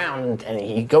going around and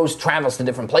he travels to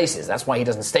different places. That's why he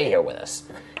doesn't stay here with us.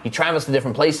 He travels to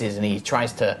different places and he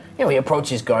tries to, he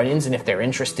approaches Guardians, and if they're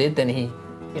interested, then he.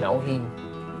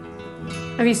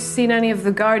 Have you seen any of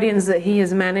the Guardians that he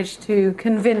has managed to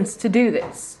convince to do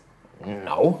this?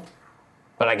 No.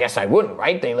 But I guess I wouldn't,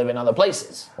 right? They live in other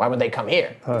places. Why would they come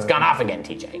here? It's gone off again,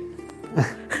 TJ.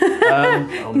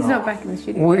 He's not back in the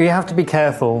studio. We have to be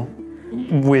careful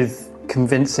with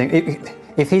convincing.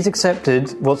 If he's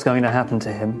accepted what's going to happen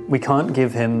to him, we can't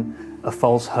give him a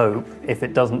false hope if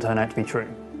it doesn't turn out to be true.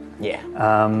 Yeah.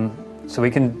 So we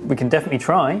can definitely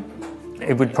try.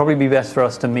 it would probably be best for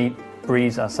us to meet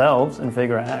Breeze ourselves and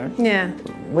figure it out. Yeah.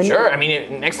 Sure. I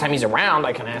mean, next time he's around,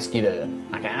 I can ask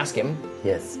him.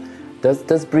 Yes.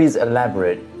 Does Breeze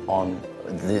elaborate on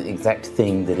the exact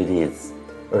thing that it is?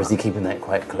 Or is he keeping that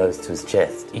quite close to his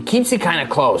chest? He keeps it kind of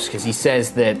close because he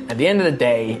says that at the end of the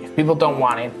day, if people don't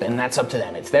want it, then that's up to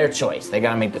them. It's their choice. They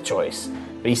gotta make the choice.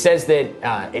 But he says that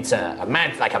it's a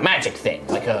magic thing,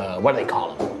 like a, what do they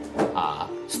call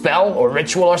it? Spell or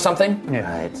ritual or something?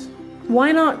 Yeah. Right.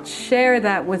 Why not share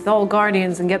that with all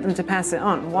Guardians and get them to pass it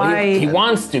on? Why? Well, he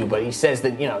wants to, but he says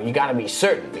that, you gotta be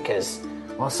certain because,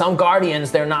 well, some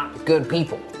Guardians, they're not good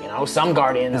people. Some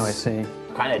Guardians I see.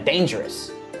 kind of dangerous.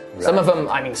 Right. Some of them,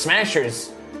 I mean,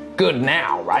 Smasher's good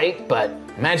now, right? But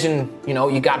imagine,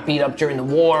 you got beat up during the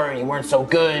war and you weren't so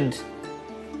good.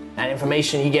 That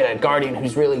information, you get a Guardian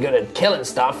who's really good at killing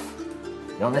stuff.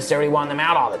 You don't necessarily want them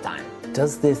out all the time.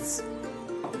 Does this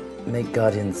make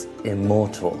Guardians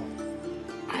immortal?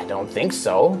 I don't think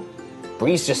so.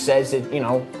 Breeze just says it,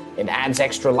 it adds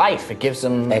extra life. It gives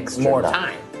them more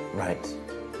time. Right.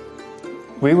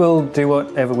 We will do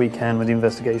whatever we can with the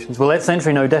investigations. We'll let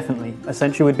Sentry know, definitely.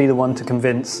 Sentry would be the one to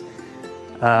convince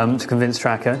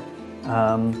Tracker.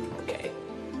 Okay.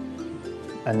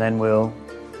 And then we'll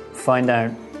find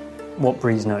out what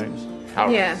Breeze knows.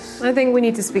 All Yeah, right. I think we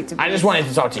need to speak to. I just wanted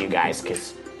to talk to you guys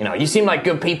because, you seem like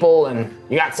good people and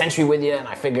you got Sentry with you, and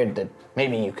I figured that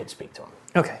maybe you could speak to him.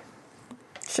 Okay.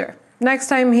 Sure. Next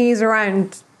time he's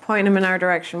around, point him in our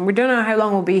direction. We don't know how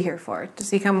long we'll be here for.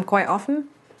 Does he come quite often?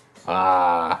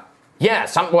 Yeah,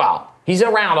 he's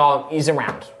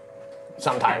around.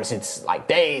 Sometimes it's like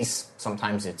days,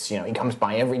 sometimes it's, he comes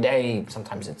by every day,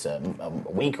 sometimes it's a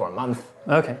week or a month.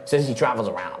 Okay. Says he travels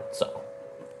around, so.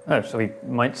 Oh, so we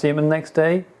might see him the next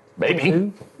day? Maybe. Or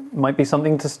two? Might be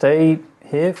something to stay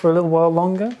here for a little while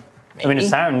longer? Maybe. I mean, it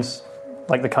sounds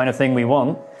like the kind of thing we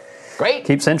want. Great.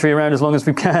 Keep Sentry around as long as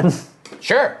we can.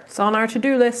 Sure. It's on our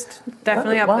to-do list.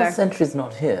 Definitely up While there. Sentry's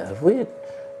not here, have we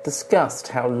discussed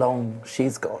how long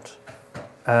she's got?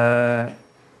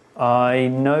 I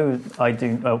know I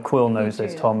do. Well, Quill knows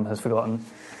this. Tom has forgotten.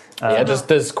 Yeah,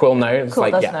 does Quill know? It's Cool,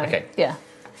 like, does yeah, know. okay. Yeah.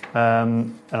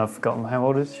 And I've forgotten, how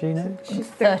old is she now? She's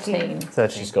 13.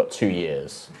 13. She's got 2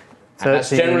 years. And that's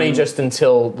 13. generally just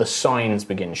until the signs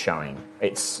begin showing.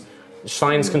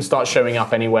 Signs can start showing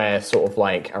up anywhere sort of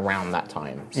like around that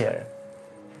time. So.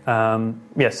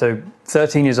 Yeah. So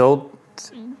 13 years old,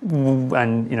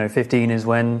 and 15 is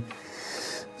when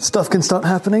stuff can start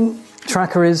happening.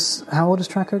 Tracker is, how old is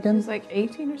Tracker again? He's like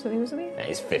 18 or something, wasn't he? Yeah,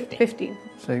 he's 15. 15.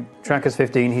 So Tracker's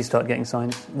 15, he started getting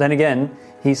signs. Then again,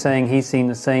 he's saying he's seen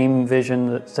the same vision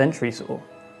that Sentry saw.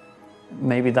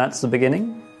 Maybe that's the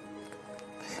beginning?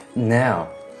 Now,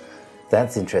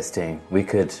 that's interesting. We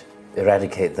could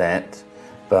eradicate that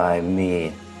by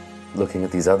me looking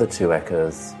at these other two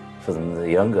echoes for the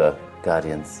younger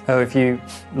Guardians. Oh, if you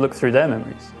look through their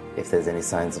memories. If there's any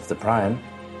signs of the Prime,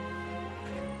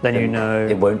 then you know...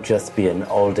 it won't just be an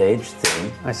old age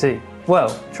thing. I see. Well,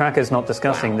 Tracker's not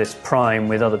discussing this Prime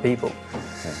with other people.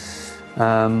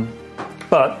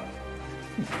 But,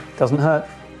 doesn't hurt.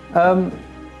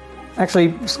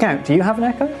 Actually, Scout, do you have an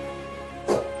echo?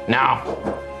 No.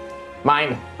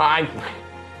 Mine, I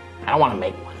don't want to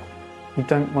make one. You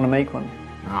don't want to make one?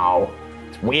 No.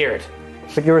 It's weird.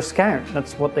 But you're a Scout.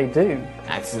 That's what they do.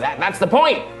 That's the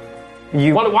point.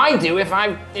 What do I do if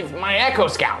my Echo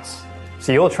Scouts?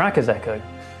 So you're Tracker's Echo?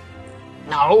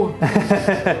 No.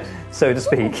 So to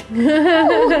speak.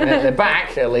 They're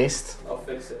back, at least. I'll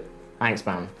fix it. Thanks,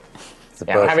 man.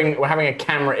 Yeah, we're having a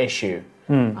camera issue.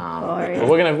 But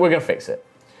we're gonna fix it.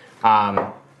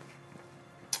 Yeah,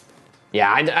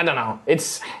 I don't know.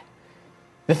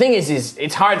 The thing is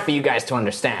it's hard for you guys to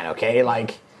understand. Okay,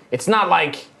 like it's not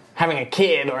like having a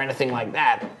kid or anything like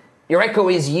that. Your Echo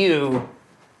is you,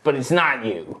 but it's not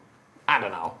you. I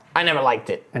don't know. I never liked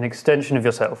it. An extension of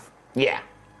yourself. Yeah,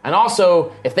 and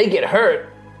also if they get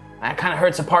hurt, that kind of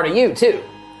hurts a part of you too.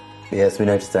 Yes, we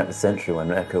noticed that with Sentry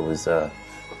when Echo was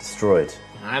destroyed.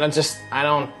 I don't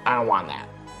want that.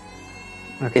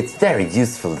 Okay. It's very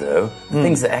useful, though. The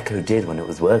things that Echo did when it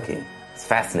was working. It's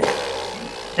fascinating.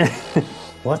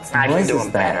 What I can noise do is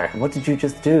them that? better. What did you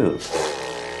just do?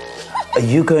 Are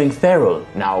you going feral?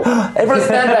 No. Everyone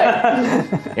stand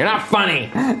back! You're not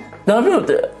funny. No,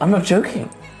 I'm not joking.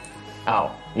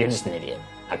 Oh, you're just an idiot.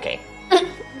 Okay.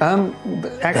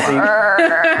 Actually,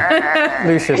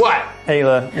 Lucius. What?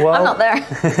 Ayla, I'm not there.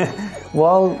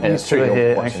 While you it's true, two are you're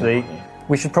here, watching actually, it, aren't you?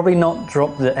 we should probably not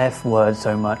drop the F word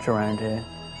so much around here.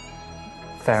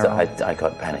 Feral. So I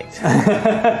got panicked,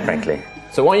 frankly.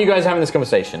 So why are you guys having this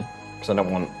conversation? Because I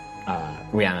don't want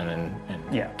Rhiannon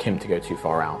and Kim to go too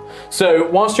far out. So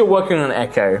whilst you're working on an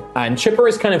echo, and Chipper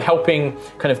is kind of helping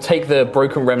take the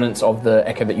broken remnants of the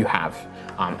echo that you have,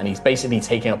 and he's basically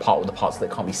taking apart all the parts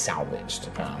that can't be salvaged.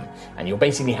 And you're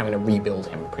basically having to rebuild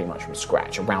him pretty much from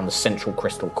scratch around the central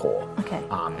crystal core. Okay.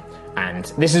 And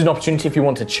this is an opportunity if you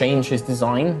want to change his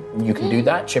design, you can do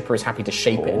that. Chipper is happy to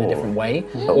shape it in a different way.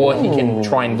 Or he can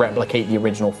try and replicate the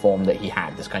original form that he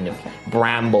had, this kind of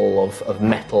bramble of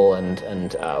metal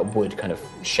and wood kind of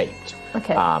shaped.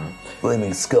 Okay.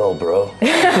 Flaming skull, bro.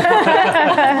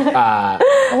 I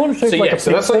want to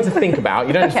So that's something to think about.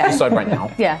 You don't have to decide right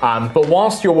now. Yeah. But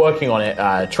whilst you're working on it,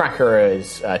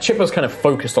 Chipper's kind of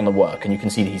focused on the work, and you can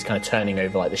see that he's kind of turning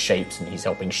over like the shapes, and he's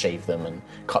helping shave them and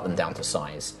cut them down to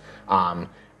size. But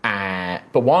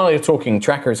while you're talking,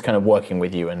 Tracker is kind of working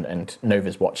with you, and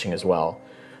Nova's watching as well.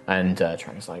 And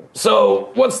Tracker's like, "So,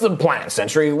 what's the plan,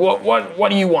 Sentry? What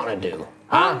do you want to do?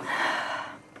 Huh?"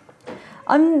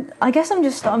 I guess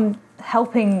I'm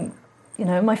helping,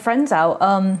 my friends out.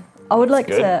 I would like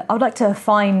to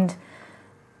find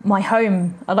my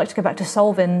home. I'd like to go back to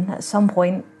Solvin at some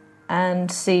point and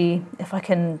see if I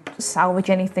can salvage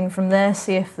anything from there.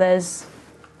 See if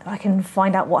I can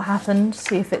find out what happened.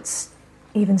 See if it's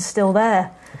even still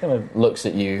there. He kind of looks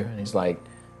at you and he's like,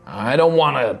 I don't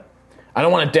want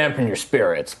to dampen your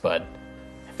spirits, but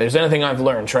if there's anything I've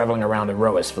learned traveling around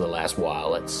Erois for the last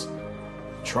while, it's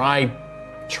try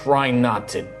not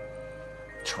to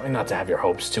have your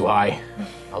hopes too high.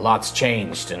 A lot's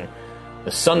changed, and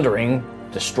the Sundering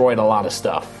destroyed a lot of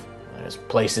stuff. There's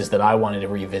places that I wanted to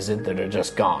revisit that are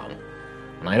just gone.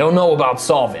 And I don't know about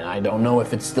Solvin. I don't know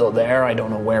if it's still there. I don't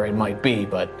know where it might be,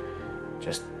 but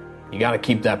just, you gotta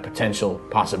keep that potential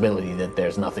possibility that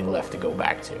there's nothing left to go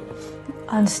back to.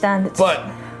 I understand.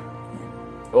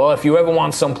 Well, if you ever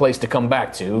want some place to come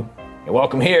back to, you're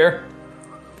welcome here.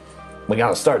 We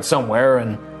gotta start somewhere,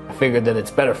 and I figured that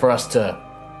it's better for us to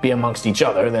be amongst each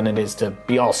other than it is to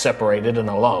be all separated and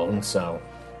alone, so...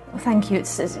 Well, thank you.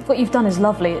 It's what you've done is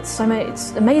lovely. It's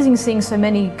amazing seeing so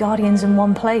many Guardians in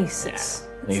one place. It's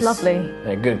lovely.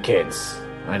 They're good kids.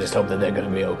 I just hope that they're going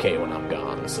to be okay when I'm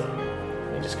gone, so...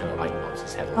 He just kind of nods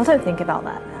his head. I don't think about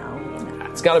that now.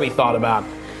 It's got to be thought about.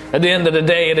 At the end of the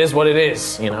day, it is what it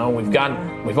is. We've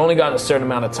only got a certain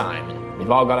amount of time, and we've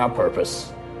all got our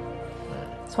purpose.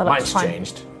 Mine's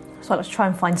changed. So let's try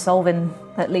and find Solvin,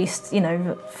 at least,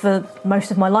 for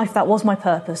most of my life that was my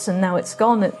purpose, and now it's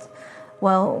gone.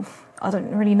 I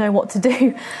don't really know what to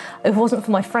do. If it wasn't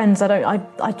for my friends, I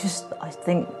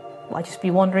think I'd just be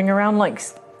wandering around like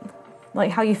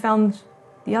how you found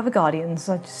the other Guardians.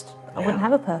 I wouldn't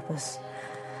have a purpose.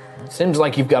 It seems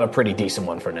like you've got a pretty decent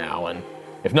one for now, and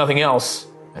if nothing else,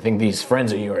 I think these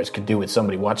friends of yours could do with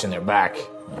somebody watching their back.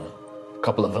 A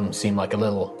couple of them seem like a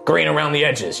little green around the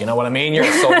edges, you know what I mean? You're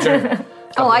a soldier.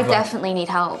 I definitely need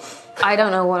help. I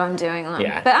don't know what I'm doing.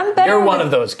 Yeah, but I'm better. You're one of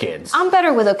those kids. I'm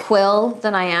better with a quill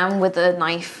than I am with a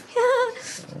knife.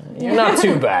 You're not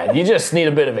too bad. You just need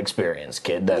a bit of experience,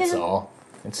 kid, that's all.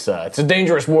 It's a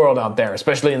dangerous world out there,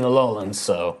 especially in the lowlands,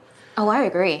 so... Oh, I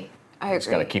agree.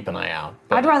 Just gotta keep an eye out.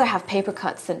 I'd rather have paper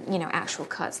cuts than, actual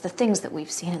cuts. The things that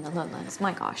we've seen in the lowlands,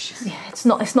 my gosh. Yeah, it's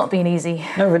not been easy.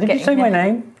 No, did you say my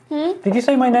name? Did you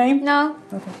say my name? No.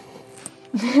 Okay.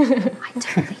 I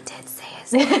totally did say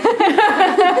his name.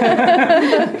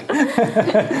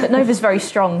 But Nova's very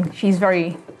strong. She's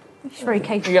very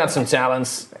capable. You got some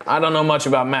talents. I don't know much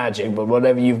about magic, but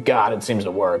whatever you've got, it seems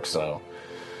to work, so...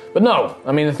 But no,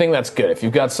 the thing that's good. If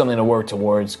you've got something to work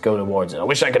towards, go towards it. I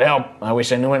wish I could help. I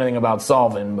wish I knew anything about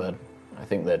Solvin, but I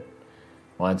think that,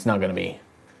 it's not going to be,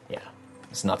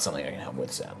 it's not something I can help with,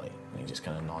 sadly. And he just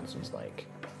kind of nods and is like,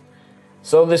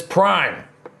 so this Prime.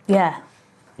 Yeah.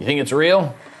 You think it's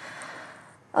real?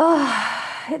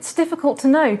 It's difficult to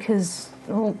know because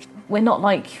we're not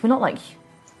like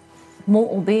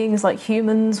mortal beings like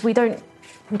humans. We don't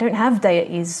have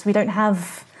deities. We don't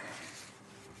have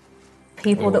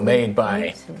people we were made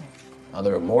by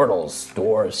other immortals,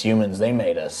 dwarves, humans. They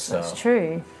made us. So. That's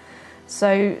true.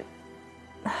 So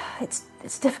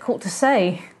it's difficult to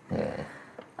say.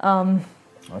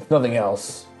 If nothing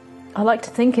else, I like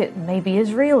to think it maybe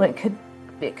is real. It could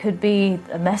be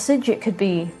a message. It could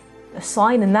be a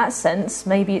sign in that sense.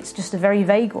 Maybe it's just a very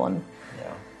vague one.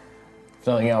 Yeah. If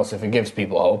nothing else, if it gives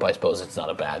people hope, I suppose it's not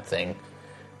a bad thing.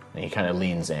 And he kind of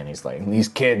leans in. He's like, these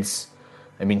kids,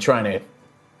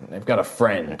 they've got a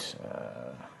friend,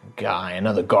 guy,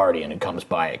 another guardian who comes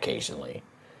by occasionally.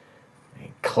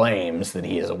 He claims that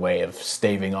he has a way of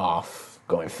staving off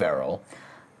going feral.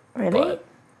 Really? But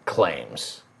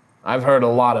claims. I've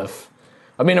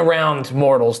been around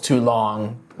mortals too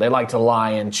long. They like to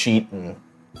lie and cheat and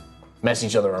mess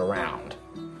each other around.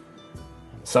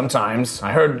 Sometimes,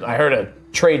 I heard a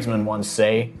tradesman once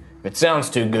say, if it sounds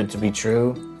too good to be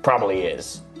true, probably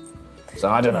is. So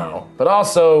I don't know. But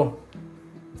also,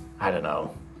 I don't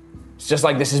know. It's just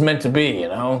like this is meant to be, you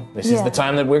know? This is the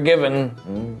time that we're given,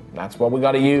 and that's what we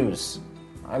gotta use.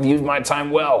 I've used my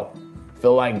time well.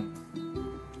 Feel like,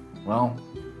 well,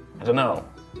 I don't know.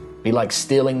 Be like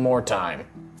stealing more time.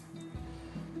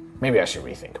 Maybe I should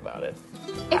rethink about it.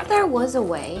 If there was a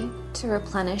way to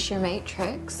replenish your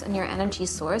matrix and your energy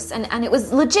source, and it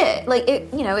was legit, like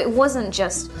it wasn't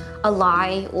just a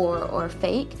lie or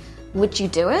fake, would you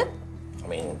do it? I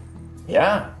mean,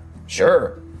 yeah,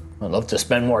 sure. I'd love to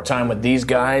spend more time with these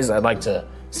guys. I'd like to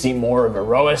see more of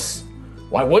Erois.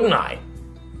 Why wouldn't I?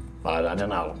 But I don't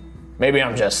know. Maybe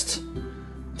I'm just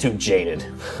too jaded.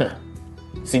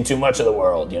 Seen too much of the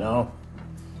world, you know?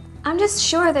 I'm just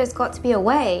sure there's got to be a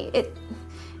way.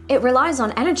 It relies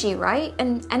on energy, right?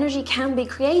 And energy can be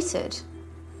created.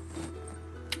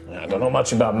 I don't know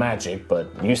much about magic, but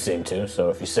you seem to, so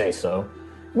if you say so.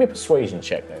 Give me a persuasion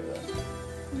check there, though.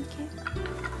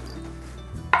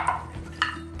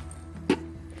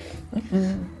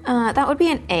 That would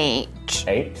be an 8.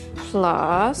 8?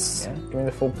 Plus... Yeah, give me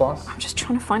the full plus. I'm just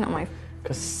trying to find it on my...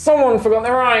 Because someone forgot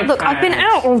their iPad. Look, I've been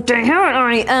out all day, haven't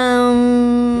I?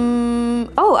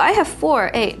 I have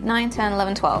 4, 8, 9, 10,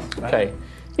 11, 12. Okay.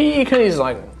 He's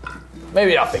like,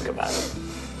 maybe I'll think about it.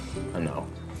 I know.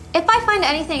 If I find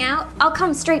anything out, I'll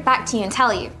come straight back to you and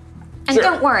tell you. And Sure.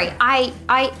 don't worry, I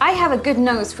have a good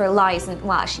nose for lies, and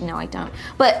well, actually, no, I don't.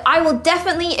 But I will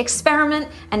definitely experiment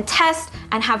and test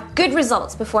and have good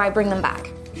results before I bring them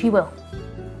back. She will.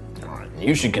 All right.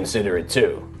 You should consider it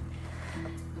too.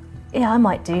 Yeah, I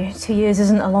might do. 2 years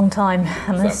isn't a long time,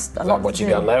 and there's Is a that lot what to you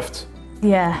do. got left?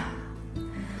 Yeah,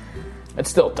 It's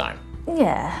still time,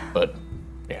 yeah. but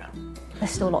yeah,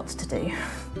 There's still lots to do.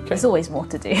 There's always more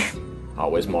to do.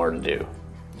 always more to do.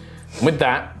 With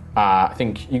that, I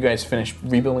think you guys finished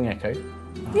rebuilding Echo. So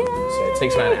it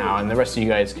takes about an hour, and the rest of you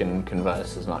guys can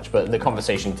converse as much, but the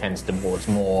conversation tends towards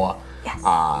more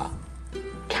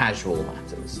casual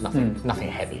matters. Nothing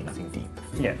heavy, nothing deep.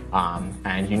 Yeah.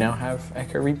 And you now have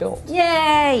Echo rebuilt.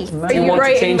 Yay! Do Are you you want to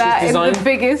writing change that his in design? the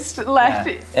biggest left?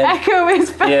 Yeah. Echo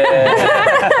is back.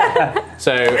 Yeah.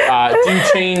 So, do you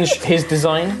change his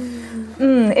design?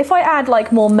 If I add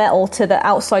like more metal to the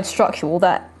outside structure, will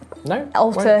that No.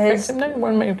 alter Won't affect his? him, no,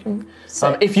 won't make him.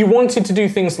 If you wanted to do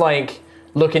things like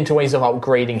look into ways of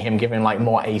upgrading him, giving like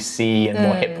more AC and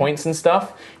more hit points and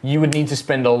stuff, you would need to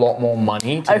spend a lot more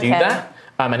money to do Okay. that,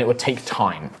 and it would take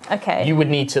time. Okay. You would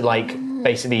need to like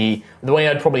basically the way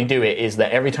I'd probably do it is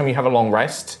that every time you have a long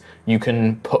rest, you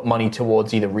can put money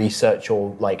towards either research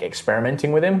or like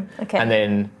experimenting with him, Okay. and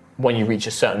then when you reach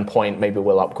a certain point, maybe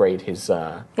we'll upgrade his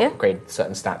upgrade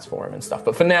certain stats for him and stuff.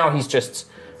 But for now, he's just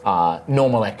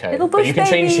normal Echo. Little But bush you can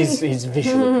change baby. his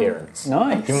visual appearance.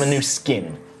 Nice. Give him a new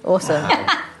skin. Awesome.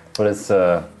 But it's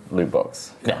loot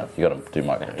box. Yeah. You got to do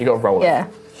my You got to roll Yeah.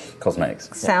 cosmetics.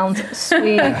 Sounds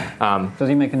sweet. Does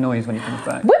he make a noise when he comes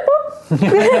back? Whip whoop. it.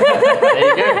 There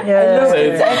you go. Yeah. So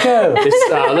Echo! this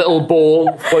little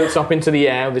ball floats up into the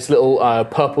air. This little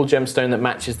purple gemstone that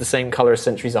matches the same color as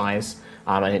Sentry's eyes,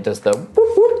 and it does the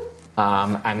whoop whoop,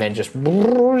 and then just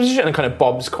and it kind of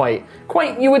bobs quite.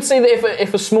 You would say that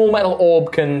if a small metal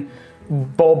orb can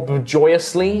bob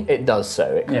joyously, it does so.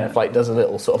 It kind of like does a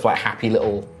little sort of like happy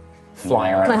little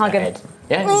fly around Can I hug the him? head.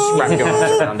 Yeah, just wrap your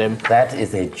arms around him. That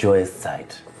is a joyous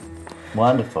sight.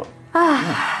 Wonderful.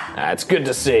 It's good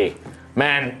to see.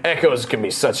 Man, echoes can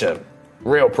be such a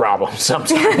real problem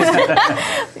sometimes.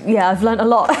 Yeah, I've learnt a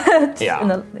lot.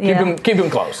 Yeah. Keep him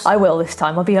close. I will this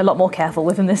time. I'll be a lot more careful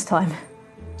with him this time.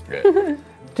 Good.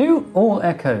 Do all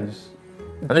echoes?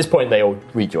 At this point, they all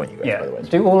rejoin you guys, by the way.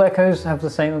 Do all echoes have the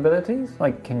same abilities?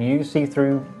 Like, can you see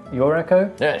through your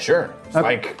echo? Yeah, sure. It's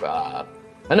Okay. like,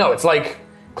 I know, it's like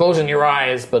closing your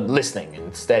eyes but listening.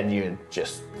 Instead, you're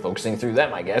just focusing through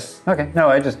them, I guess. Okay. No,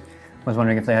 I just was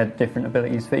wondering if they had different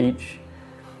abilities for each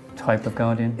type of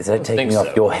guardian. Is that taking think off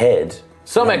so. your head?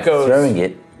 Some and echoes. Throwing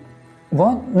it,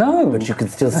 What? No. but you can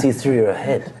still see through your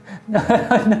head.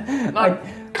 Not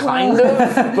kind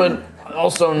of, but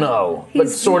also no. But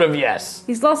sort of yes.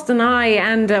 He's lost an eye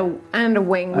and a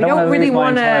wing. We don't wanna don't really lose my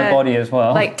want entire body as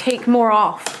well. like take more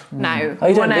off now. Oh, you We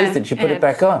don't wanna lose it. You put it add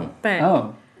back on. back.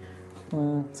 Oh.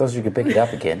 So as you can pick it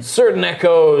up again. Certain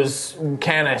echoes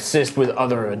can assist with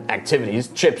other activities.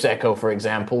 Chip's echo, for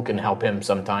example, can help him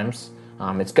sometimes.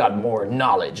 It's got more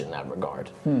knowledge in that regard.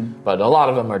 But a lot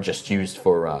of them are just used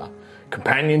for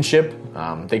companionship.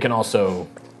 They can also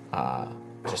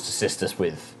just assist us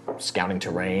with scouting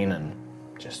terrain and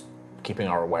just keeping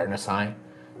our awareness high.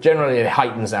 generally it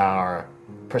heightens our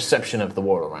perception of the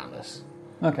world around us.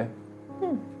 Okay.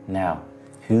 Now,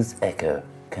 whose echo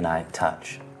can I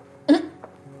touch?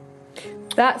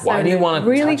 That Why do you sounded wanna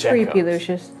really touch creepy, echoes?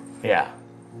 Lucius. Yeah.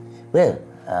 Well,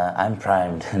 I'm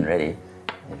primed and ready.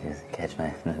 If you catch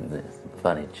my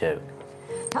funny joke.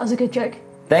 That was a good joke.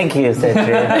 Thank you, Cedric.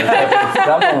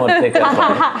 Someone would pick up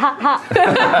on it.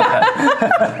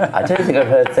 I don't think I've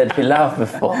heard Cedric laugh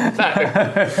before. But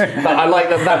I like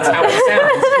that that's how it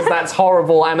sounds, because that's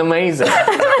horrible and amazing.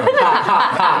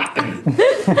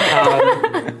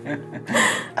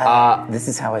 This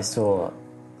is how I saw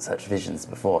such visions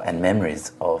before and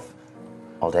memories of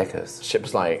old echoes.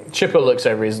 Chipper looks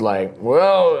over, he's like,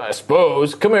 well, I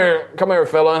suppose. Come here,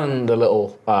 fella. And the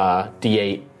little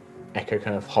D8 echo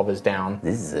kind of hovers down.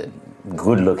 This is a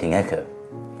good-looking echo.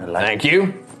 I like Thank it.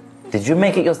 you. Did you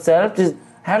make it yourself?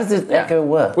 How does this echo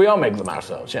work? We all make them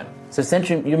ourselves, yeah. So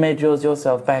Sentry, you made yours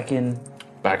yourself back in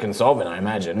Solvin, I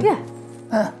imagine. Yeah.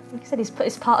 Like I said,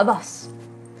 it's part of us.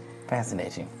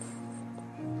 Fascinating.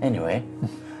 Anyway,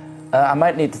 I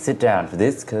might need to sit down for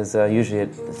this, because usually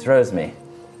it throws me.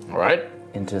 All right.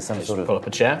 Into some Just sort of... pull up a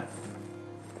chair.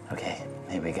 Okay,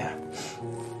 here we go.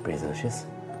 Breathe, Lucius.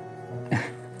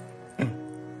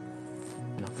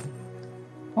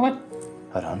 What?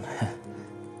 Hold on.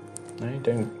 No, you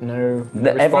don't know.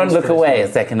 Everyone look away a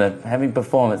second. I'm having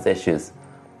performance issues.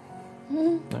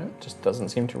 No, it just doesn't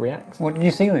seem to react. What did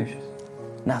you see, Lucius?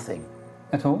 Nothing.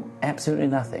 At all? Absolutely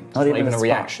nothing. Not even a spark.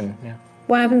 reaction. Yeah.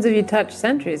 What happens if you touch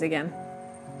sentries again?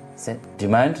 Do you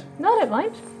mind? No, I don't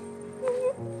mind.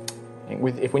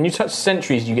 When you touch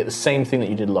sentries, you get the same thing that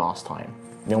you did last time.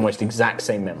 The almost exact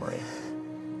same memory.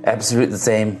 Absolutely the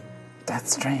same.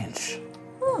 That's strange.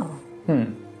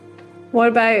 What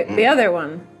about the other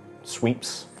one?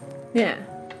 Sweeps. Yeah.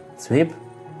 Sweep?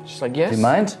 She's like, yes. Do you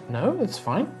mind? No, it's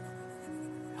fine.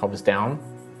 Hovers down.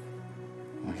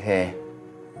 Okay.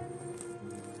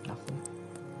 Nothing.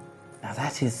 Now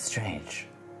that is strange.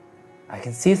 I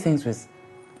can see things with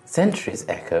Sentry's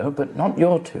echo, but not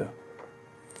your two.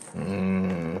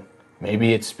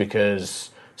 Maybe it's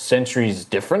because Sentry's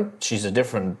different. She's a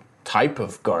different type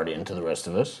of guardian to the rest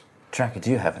of us. Tracker,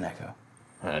 do you have an echo?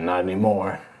 Not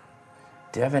anymore.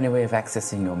 Do you have any way of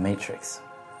accessing your matrix?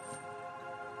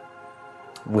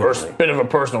 First bit of a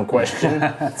personal question.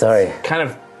 Sorry. Kind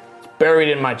of buried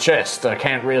in my chest. I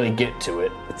can't really get to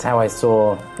it. It's how I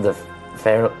saw the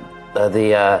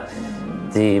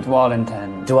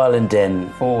Dwalin Den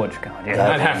Forge Guardian.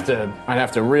 I'd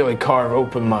have to really carve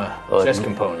open my chest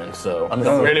component, so I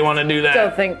don't really want to do that.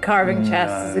 Don't think carving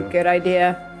chests is a good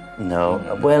idea. No.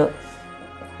 Well,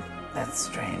 that's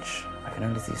strange. I can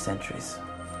only see sentries.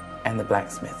 And the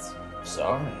blacksmiths.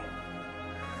 Sorry.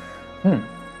 I'm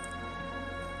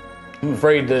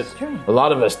afraid that a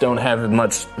lot of us don't have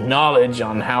much knowledge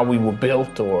on how we were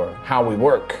built or how we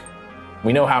work.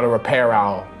 We know how to repair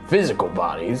our physical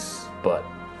bodies, but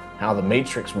how the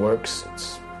Matrix works,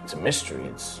 it's a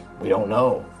mystery. We don't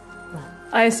know.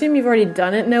 I assume you've already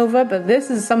done it, Nova, but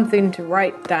this is something to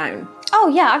write down. Oh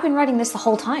yeah, I've been writing this the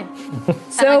whole time.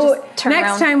 So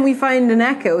next time we find an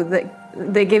echo that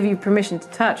they give you permission to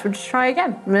touch, we'll just try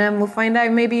again. And then we'll find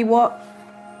out maybe what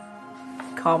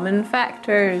common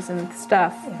factors and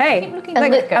stuff. Hey,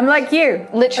 I'm like you.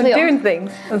 Literally I'm doing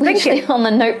things. I'm literally thinking. on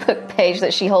the notebook page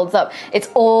that she holds up, it's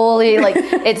all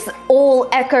it's all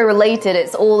echo related.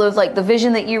 It's all of the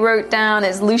vision that you wrote down.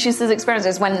 It's Lucius's experience.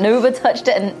 It's when Nova touched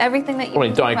it and everything that you.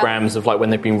 Probably diagrams of when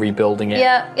they've been rebuilding it.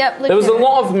 Yeah. There was a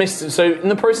lot of so in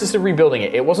the process of rebuilding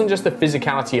it, it wasn't just the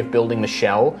physicality of building the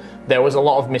shell. There was a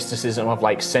lot of mysticism of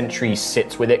Sentry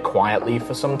sits with it quietly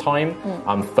for some time,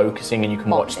 focusing, and you can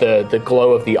watch the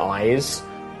glow of the eyes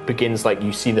begins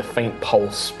you see the faint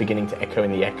pulse beginning to echo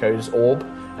in the echoes orb,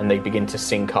 and they begin to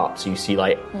sync up. So you see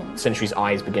Sentry's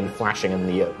eyes begin flashing, and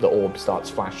the orb starts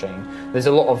flashing. There's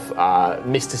a lot of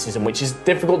mysticism, which is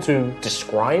difficult to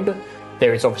describe.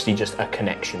 There is obviously just a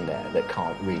connection there that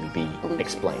can't really be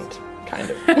explained. Kind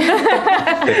of.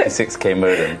 56k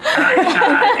modem.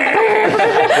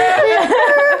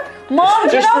 Mom,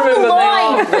 just get off remember, the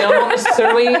line.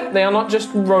 they are not just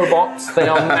robots. They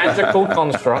are magical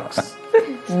constructs.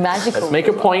 Magical. Let's make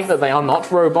a point that they are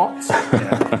not robots.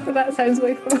 That sounds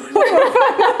way fun.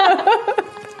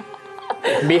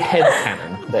 Be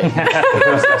headcanon.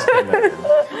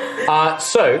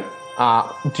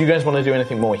 Do you guys want to do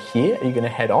anything more here? Are you going to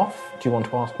head off? Do you want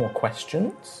to ask more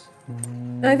questions?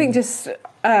 I think just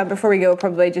before we go,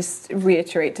 probably just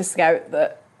reiterate to Scout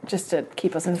that just to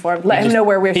keep us informed. Let him know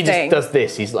where we're staying. He just does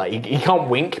this. He's he can't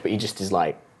wink, but he just is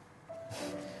I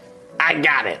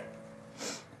got it.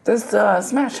 Does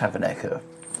Smash have an echo?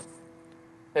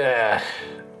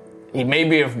 He may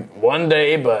be of one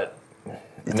day, but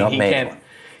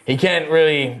he can't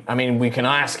really. I mean, we can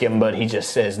ask him, but he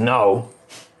just says no.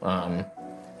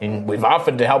 And we've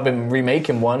offered to help him remake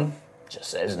him one.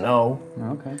 Just says no.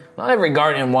 Okay. Not every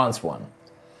guardian wants one.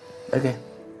 Okay.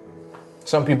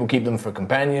 Some people keep them for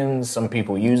companions. Some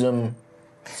people use them.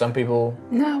 Some people.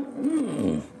 No.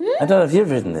 I don't know if you've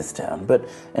written this down, but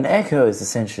an echo is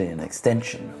essentially an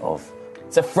extension of.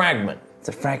 It's a fragment. It's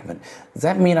a fragment. Does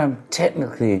that mean I'm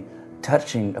technically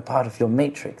touching a part of your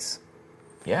matrix?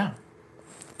 Yeah.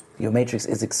 Your matrix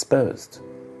is exposed.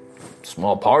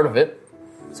 Small part of it.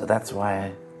 So that's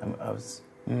why I was.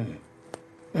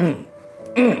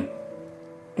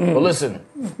 Well, listen.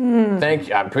 Thank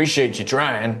you. I appreciate you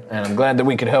trying, and I'm glad that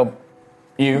we could help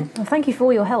you. Well, thank you for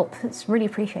all your help. It's really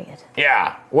appreciated.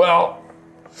 Yeah. Well,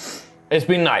 it's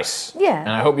been nice. Yeah. And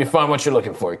I hope you find what you're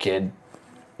looking for, kid.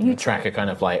 The tracker kind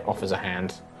of like offers a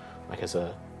hand, like as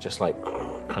a just like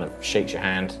kind of shakes your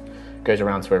hand, goes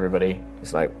around to everybody.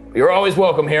 It's like, you're always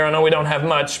welcome here. I know we don't have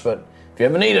much, but if you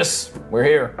ever need us, we're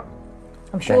here.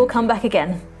 I'm sure we'll come back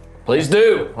again. Please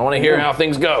do. I want to hear how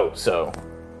things go. So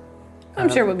I'm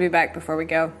sure we'll be back before we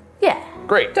go. Yeah.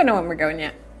 Great. Don't know when we're going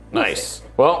yet. Nice.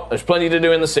 Well, there's plenty to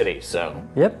do in the city, so.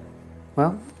 Yep.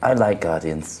 Well, I like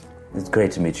Guardians. It's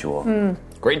great to meet you all.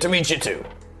 Great to meet you too.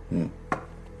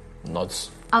 Nods.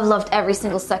 I've loved every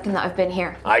single second that I've been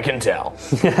here. I can tell.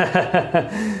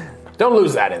 Don't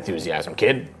lose that enthusiasm,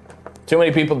 kid. Too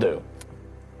many people do.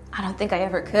 I don't think I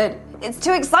ever could. It's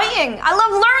too exciting. I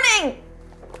love learning.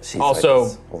 She's Also, like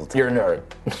this all the time. you're a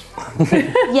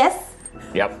nerd. Yes?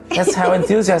 Yep. That's how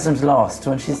enthusiasm's lost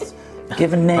when she's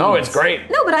given names. Oh, it's great.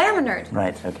 No, but I am a nerd.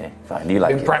 Right, okay, fine. You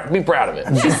like it. Be proud of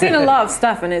it. She's seen a lot of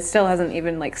stuff and it still hasn't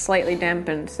even like slightly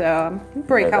dampened, so I'm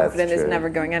pretty Yeah, that's confident it's true. never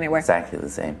going anywhere. Exactly the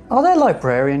same. are there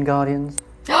librarian guardians?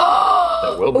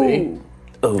 There will be.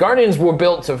 Guardians were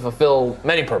built to fulfill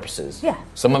many purposes. Yeah.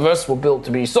 Some of us were built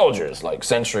to be soldiers, like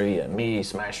Sentry and me,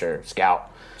 Smasher,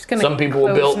 Scout. Just gonna Some people were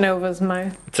close built Nova's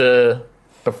mouth. to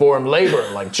perform labor,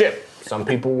 like Chip. Some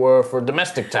people were for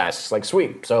domestic tasks, like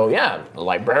Sweep. So yeah, a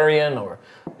librarian or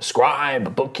a scribe, a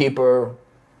bookkeeper,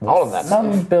 all of that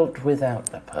Some stuff. built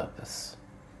without a purpose.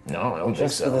 No, I don't think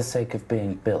Just for so. the sake of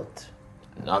being built.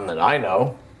 None that I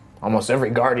know. Almost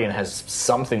every Guardian has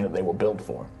something that they were built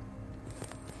for.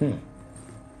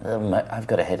 I've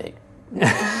got a headache.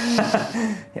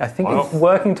 Yeah, I think Well- it's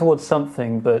working towards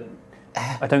something, but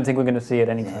I don't think we're going to see it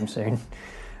anytime soon.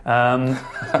 We guys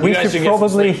should should get some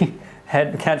probably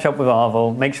catch up with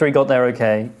Arvel, make sure he got there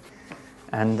okay.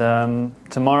 And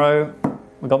tomorrow,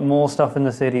 we've got more stuff in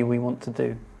the city we want to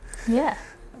do. Yeah.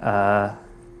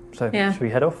 So Yeah. should we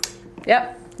head off?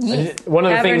 Yep. One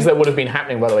of the Cavern. things that would have been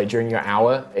happening, by the way, during your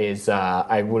hour is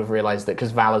I would have realized that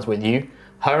because Vala's with you,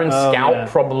 her and Oh, Scout yeah.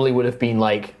 probably would have been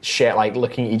like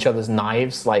looking at each other's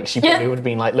knives. Like she probably would have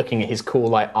been like looking at his cool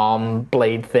like arm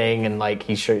blade thing, and like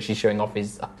she's showing off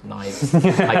his knives, like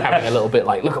having a little bit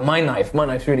like, look at my knife. My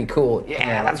knife's really cool.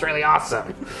 Yeah, that's really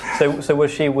awesome. So was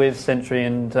she with Sentry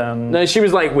and... No, she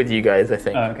was like with you guys, I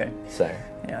think. Oh, okay. So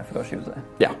Yeah, I forgot she was there.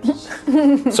 yeah,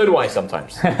 so do I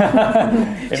sometimes.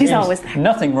 She's always there.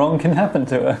 Nothing wrong can happen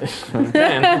to her.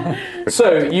 Man.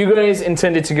 So you guys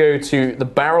intended to go to the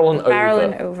Barrel and Over. Barrel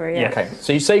and Over, yeah. Okay,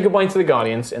 so you say goodbye to the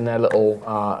Guardians in their little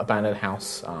abandoned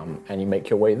house, and you make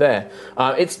your way there.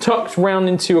 It's tucked round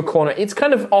into a corner. It's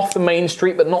kind of off the main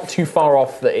street, but not too far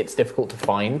off that it's difficult to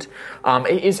find.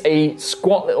 It is a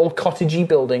squat little cottagey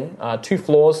building, 2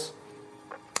 floors.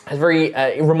 It's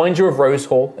it reminds you of Rose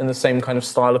Hall in the same kind of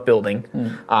style of building.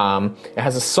 It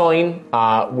has a sign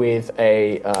with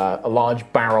a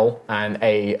large barrel and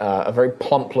a very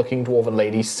plump-looking dwarven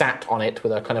lady sat on it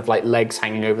with her kind of like legs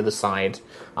hanging over the side,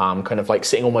 kind of like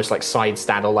sitting almost like side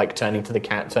straddle, like turning to the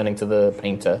cat, turning to the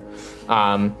painter.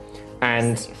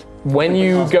 And when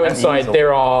you go inside,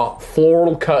 there are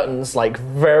floral curtains, like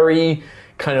very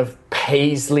kind of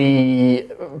paisley,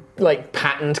 like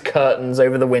patterned curtains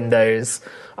over the windows.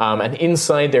 And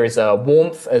inside there is a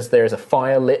warmth as there is a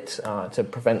fire lit to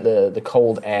prevent the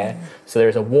cold air. So there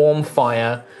is a warm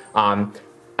fire. And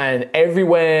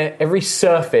everywhere, every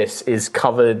surface is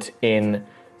covered in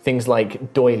things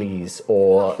like doilies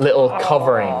or little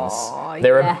coverings.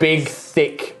 There are big,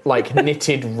 thick, like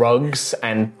knitted rugs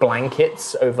and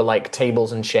blankets over like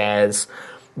tables and chairs.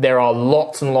 There are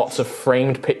lots and lots of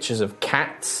framed pictures of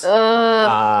cats.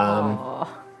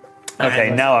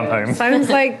 Okay, now I'm home. Sounds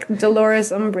like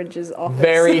Dolores Umbridge's office.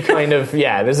 Very kind of,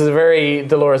 yeah, this is a very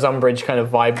Dolores Umbridge kind of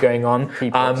vibe going on.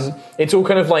 It's all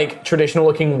kind of like traditional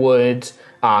looking wood.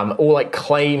 all like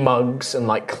clay mugs and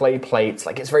like clay plates.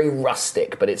 Like it's very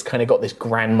rustic, but it's kind of got this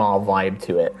grandma vibe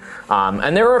to it.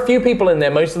 And there are a few people in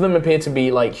there. Most of them appear to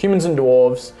be like humans and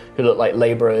dwarves who look like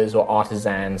laborers or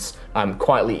artisans,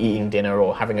 quietly eating dinner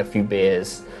or having a few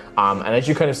beers. And as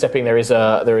you kind of step in, there is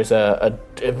a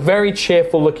very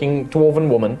cheerful looking dwarven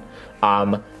woman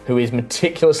who is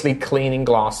meticulously cleaning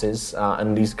glasses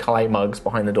and these clay mugs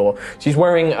behind the door. She's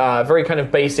wearing a very kind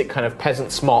of basic kind of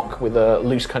peasant smock with a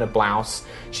loose kind of blouse.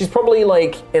 She's probably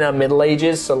like in her middle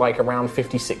ages, so like around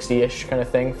 50, 60-ish kind of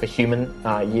thing for human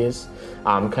years.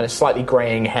 Kind of slightly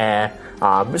greying hair,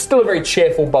 but still a very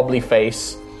cheerful, bubbly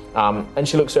face. And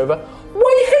she looks over.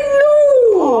 Why,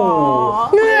 hello!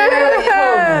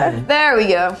 There we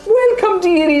go. Welcome,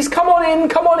 dearies. Come on in,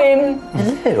 come on in.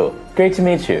 Hello. Great to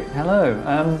meet you. Hello.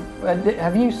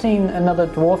 Have you seen another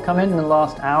dwarf come in the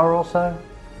last hour or so?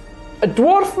 A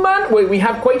dwarf man? Wait, we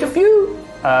have quite a few.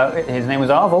 His name was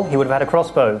Arvel. He would have had a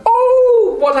crossbow.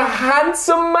 Oh, what a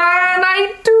handsome man!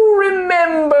 I do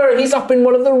remember. He's up in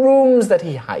one of the rooms that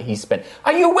he spent.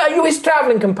 Are you his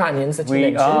travelling companions that you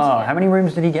mentioned? We are. How many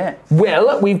rooms did he get?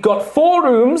 Well, we've got 4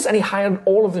 rooms, and he hired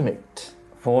all of them out.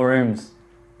 4 rooms.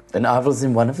 And Arvel's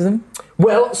in one of them?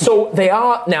 Well, so they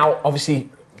are now, obviously,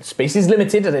 space is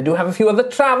limited, and they do have a few other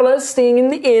travellers staying in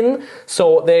the inn.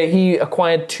 So he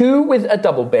acquired 2 with a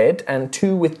double bed and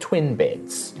 2 with twin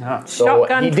beds. So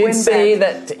Shotgun he did twin say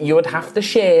bed. that you would have to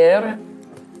share.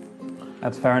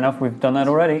 That's fair enough. We've done that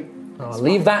already. I'll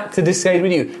leave that to decide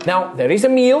with you. Now, there is a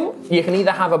meal. You can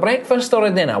either have a breakfast or a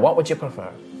dinner. What would you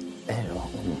prefer?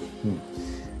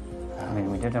 I mean,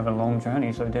 we did have a long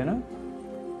journey, so dinner?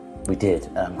 We did.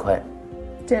 Quite.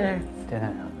 Dinner.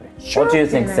 Dinner. What do you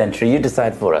think, Sentry? You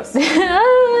decide for us.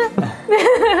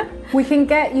 We can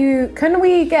get you. Can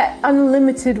we get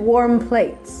unlimited warm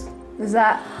plates? Is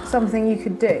that something you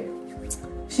could do?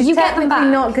 She's You get them technically back.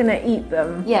 not gonna eat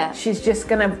them. Yeah. She's just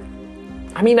gonna.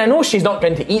 I mean, I know she's not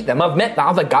going to eat them. I've met the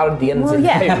other guardians Well, in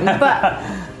yeah, town.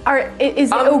 but is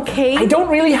it okay? I don't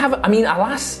really have. I mean,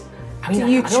 alas. I mean,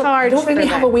 Do you I don't charge really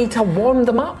for have that? a way to warm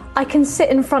them up. I can sit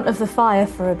in front of the fire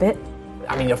for a bit.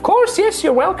 I mean, of course, yes,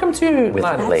 you're welcome to. With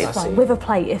Lad, plates. That's Lassie. fine. With a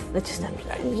plate, if they're just a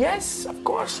Yes, of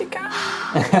course you can.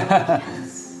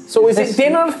 So is it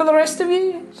dinner for the rest of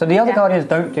you? So the other guardians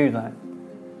don't do that?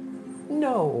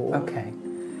 No. Okay.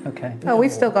 Oh,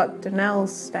 we've still got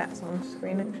Danelle's stats on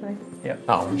screen actually. Yep.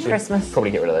 Oh, we should Christmas.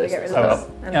 Probably get rid of those. Get rid of Oh, those.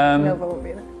 well. And Nova won't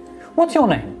be there. What's your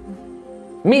name?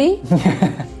 Me?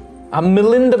 I'm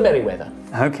Melinda Merriweather,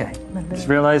 Okay. Just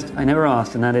realised I never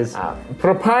asked, and that is...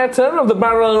 proprietor of the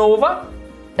Baronova.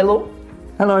 Hello.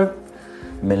 Hello.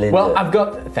 Melinda. Well, I've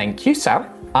got. Thank you, sir.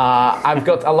 I've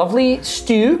got a lovely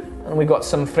stew, and we've got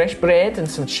some fresh bread and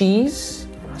some cheese,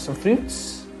 some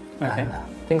fruits, Okay.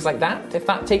 things like that. If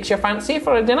that takes your fancy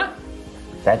for a dinner.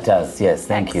 That does, yes,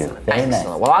 thank you. Very nice.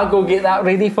 Excellent. Well, I'll go get that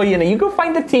ready for you. Now, you go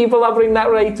find the table. I'll bring that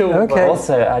right over. Okay.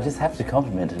 Also, I just have to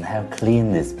compliment on how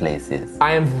clean this place is.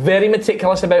 I am very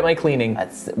meticulous about my cleaning.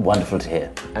 That's wonderful to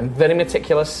hear. I'm very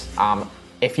meticulous.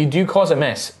 If you do cause a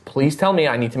mess, please tell me.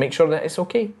 I need to make sure that it's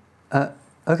okay.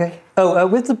 Okay. Oh,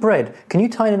 with the bread, can you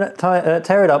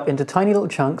tear it up into tiny little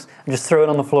chunks and just throw it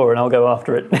on the floor, and I'll go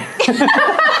after it?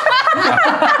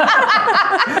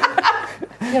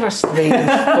 You're a strange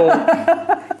folk.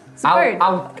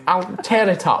 I'll tear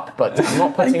it up, but I'm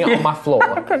not putting it on my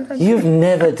floor. You've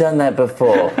never done that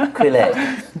before,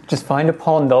 Quillette. Just find a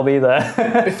pond, I'll be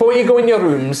there. Before you go in your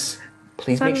rooms,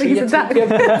 please make sure you take your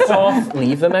boots off.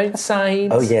 Leave them outside.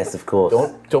 Oh yes, of course.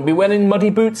 Don't be wearing muddy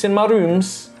boots in my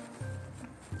rooms.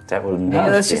 That will not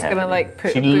That's be just gonna happening.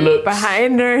 put She a boot looks-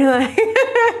 behind her.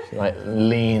 Like, She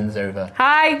leans over.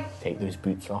 hi. Take those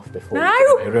boots off before No. you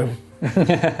go in my room.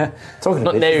 Talking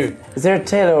Not of which, now. is there a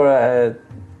tailor or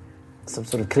some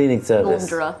sort of cleaning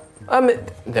service? Launderer.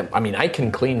 I mean, I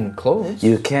can clean clothes.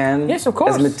 You can? Yes, of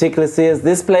course. As meticulously as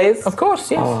this place? Of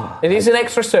course, yes. It is an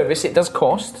extra service. It does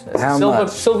cost. It's How a silver,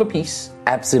 much? silver piece.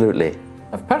 Absolutely.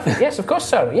 Perfect. Yes, of course,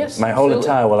 sir. Yes. My whole absolutely.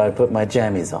 attire while I put my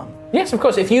jammies on. Yes, of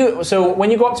course. So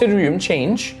when you go up to the room,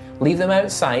 change, leave them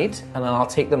outside, and then I'll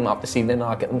take them up this evening and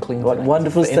I'll get them cleaned. What tonight.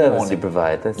 wonderful In the service morning. you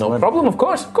provide. That's No wonderful. problem, of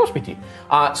course we do.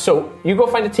 So you go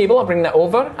find a table, I'll bring that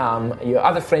over. Your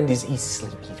other friend he's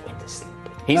asleep, he's went to sleep.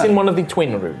 He's in one of the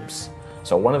twin rooms.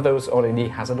 So one of those already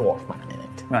has a dwarf man in it.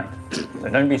 Right. So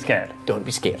don't be scared. Don't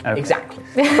be scared. Okay. Exactly.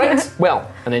 Right, well,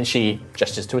 and then she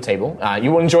gestures to a table.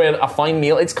 You will enjoy a fine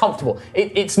meal. It's comfortable.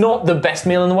 It's not the best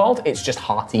meal in the world, it's just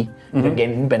hearty. You don't get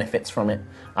any benefits from it.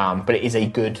 But it is a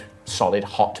good, solid,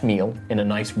 hot meal in a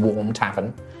nice, warm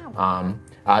tavern.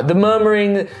 The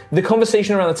murmuring, the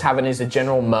conversation around the tavern is a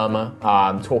general murmur,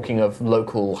 talking of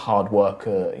local hard work,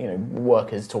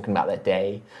 workers talking about their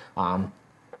day.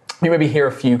 You maybe hear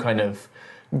a few kind of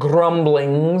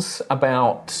grumblings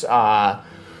about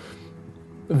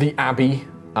the abbey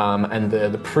and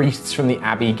the priests from the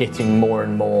abbey getting more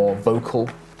and more vocal.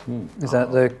 Is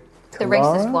that the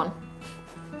racist one?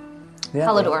 Yeah.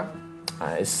 Palador.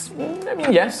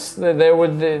 Yes.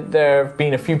 There have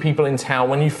been a few people in town.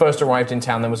 When you first arrived in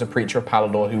town, there was a preacher of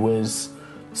Palador who was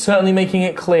certainly making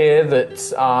it clear that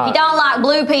you don't like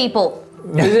blue people.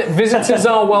 Visitors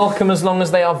are welcome as long as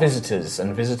they are visitors,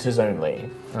 and visitors only.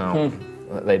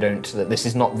 They don't. That this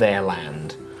is not their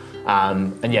land.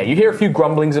 And yeah, you hear a few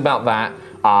grumblings about that.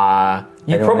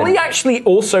 You probably actually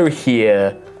also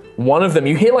hear one of them.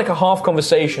 You hear like a half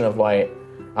conversation of like,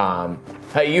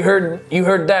 "Hey, you heard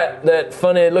that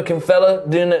funny looking fella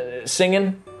doing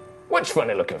singing? Which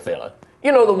funny looking fella?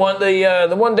 You know the one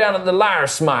down at the Lyre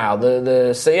Smile,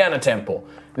 the Sienna Temple.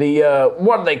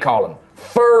 What do they call him?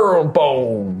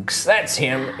 Furbolgs. That's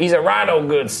him. He's a right old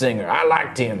good singer. I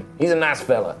liked him. He's a nice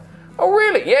fella. Oh,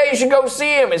 really? Yeah, you should go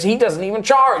see him, as he doesn't even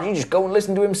charge. You just go and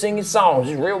listen to him sing his songs.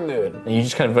 He's real good." And you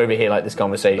just kind of overhear like this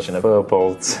conversation of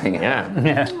Furbold singer.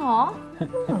 Yeah.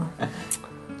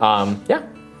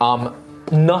 Aww.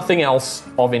 Nothing else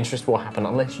of interest will happen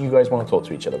unless you guys want to talk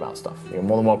to each other about stuff. You're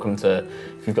more than welcome to,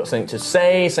 if you've got something to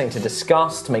say, something to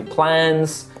discuss, to make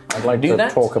plans. I'd like to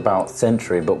talk about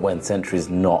Sentry, but when Sentry's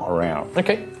not around.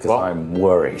 Okay. Because I'm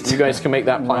worried. You guys can make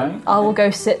that plan. I will go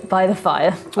sit by the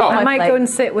fire. I might go and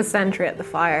sit with Sentry at the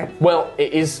fire. Well,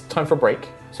 it is time for a break,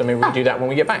 so maybe we'll do that when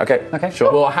we get back. Okay,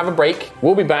 sure. We'll have a break.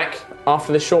 We'll be back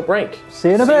after this short break. See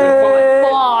you in a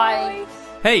bit. Bye.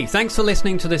 Hey, thanks for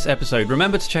listening to this episode.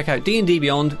 Remember to check out D&D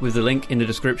Beyond with the link in the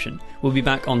description. We'll be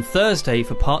back on Thursday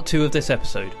for part 2 of this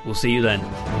episode. We'll see you then.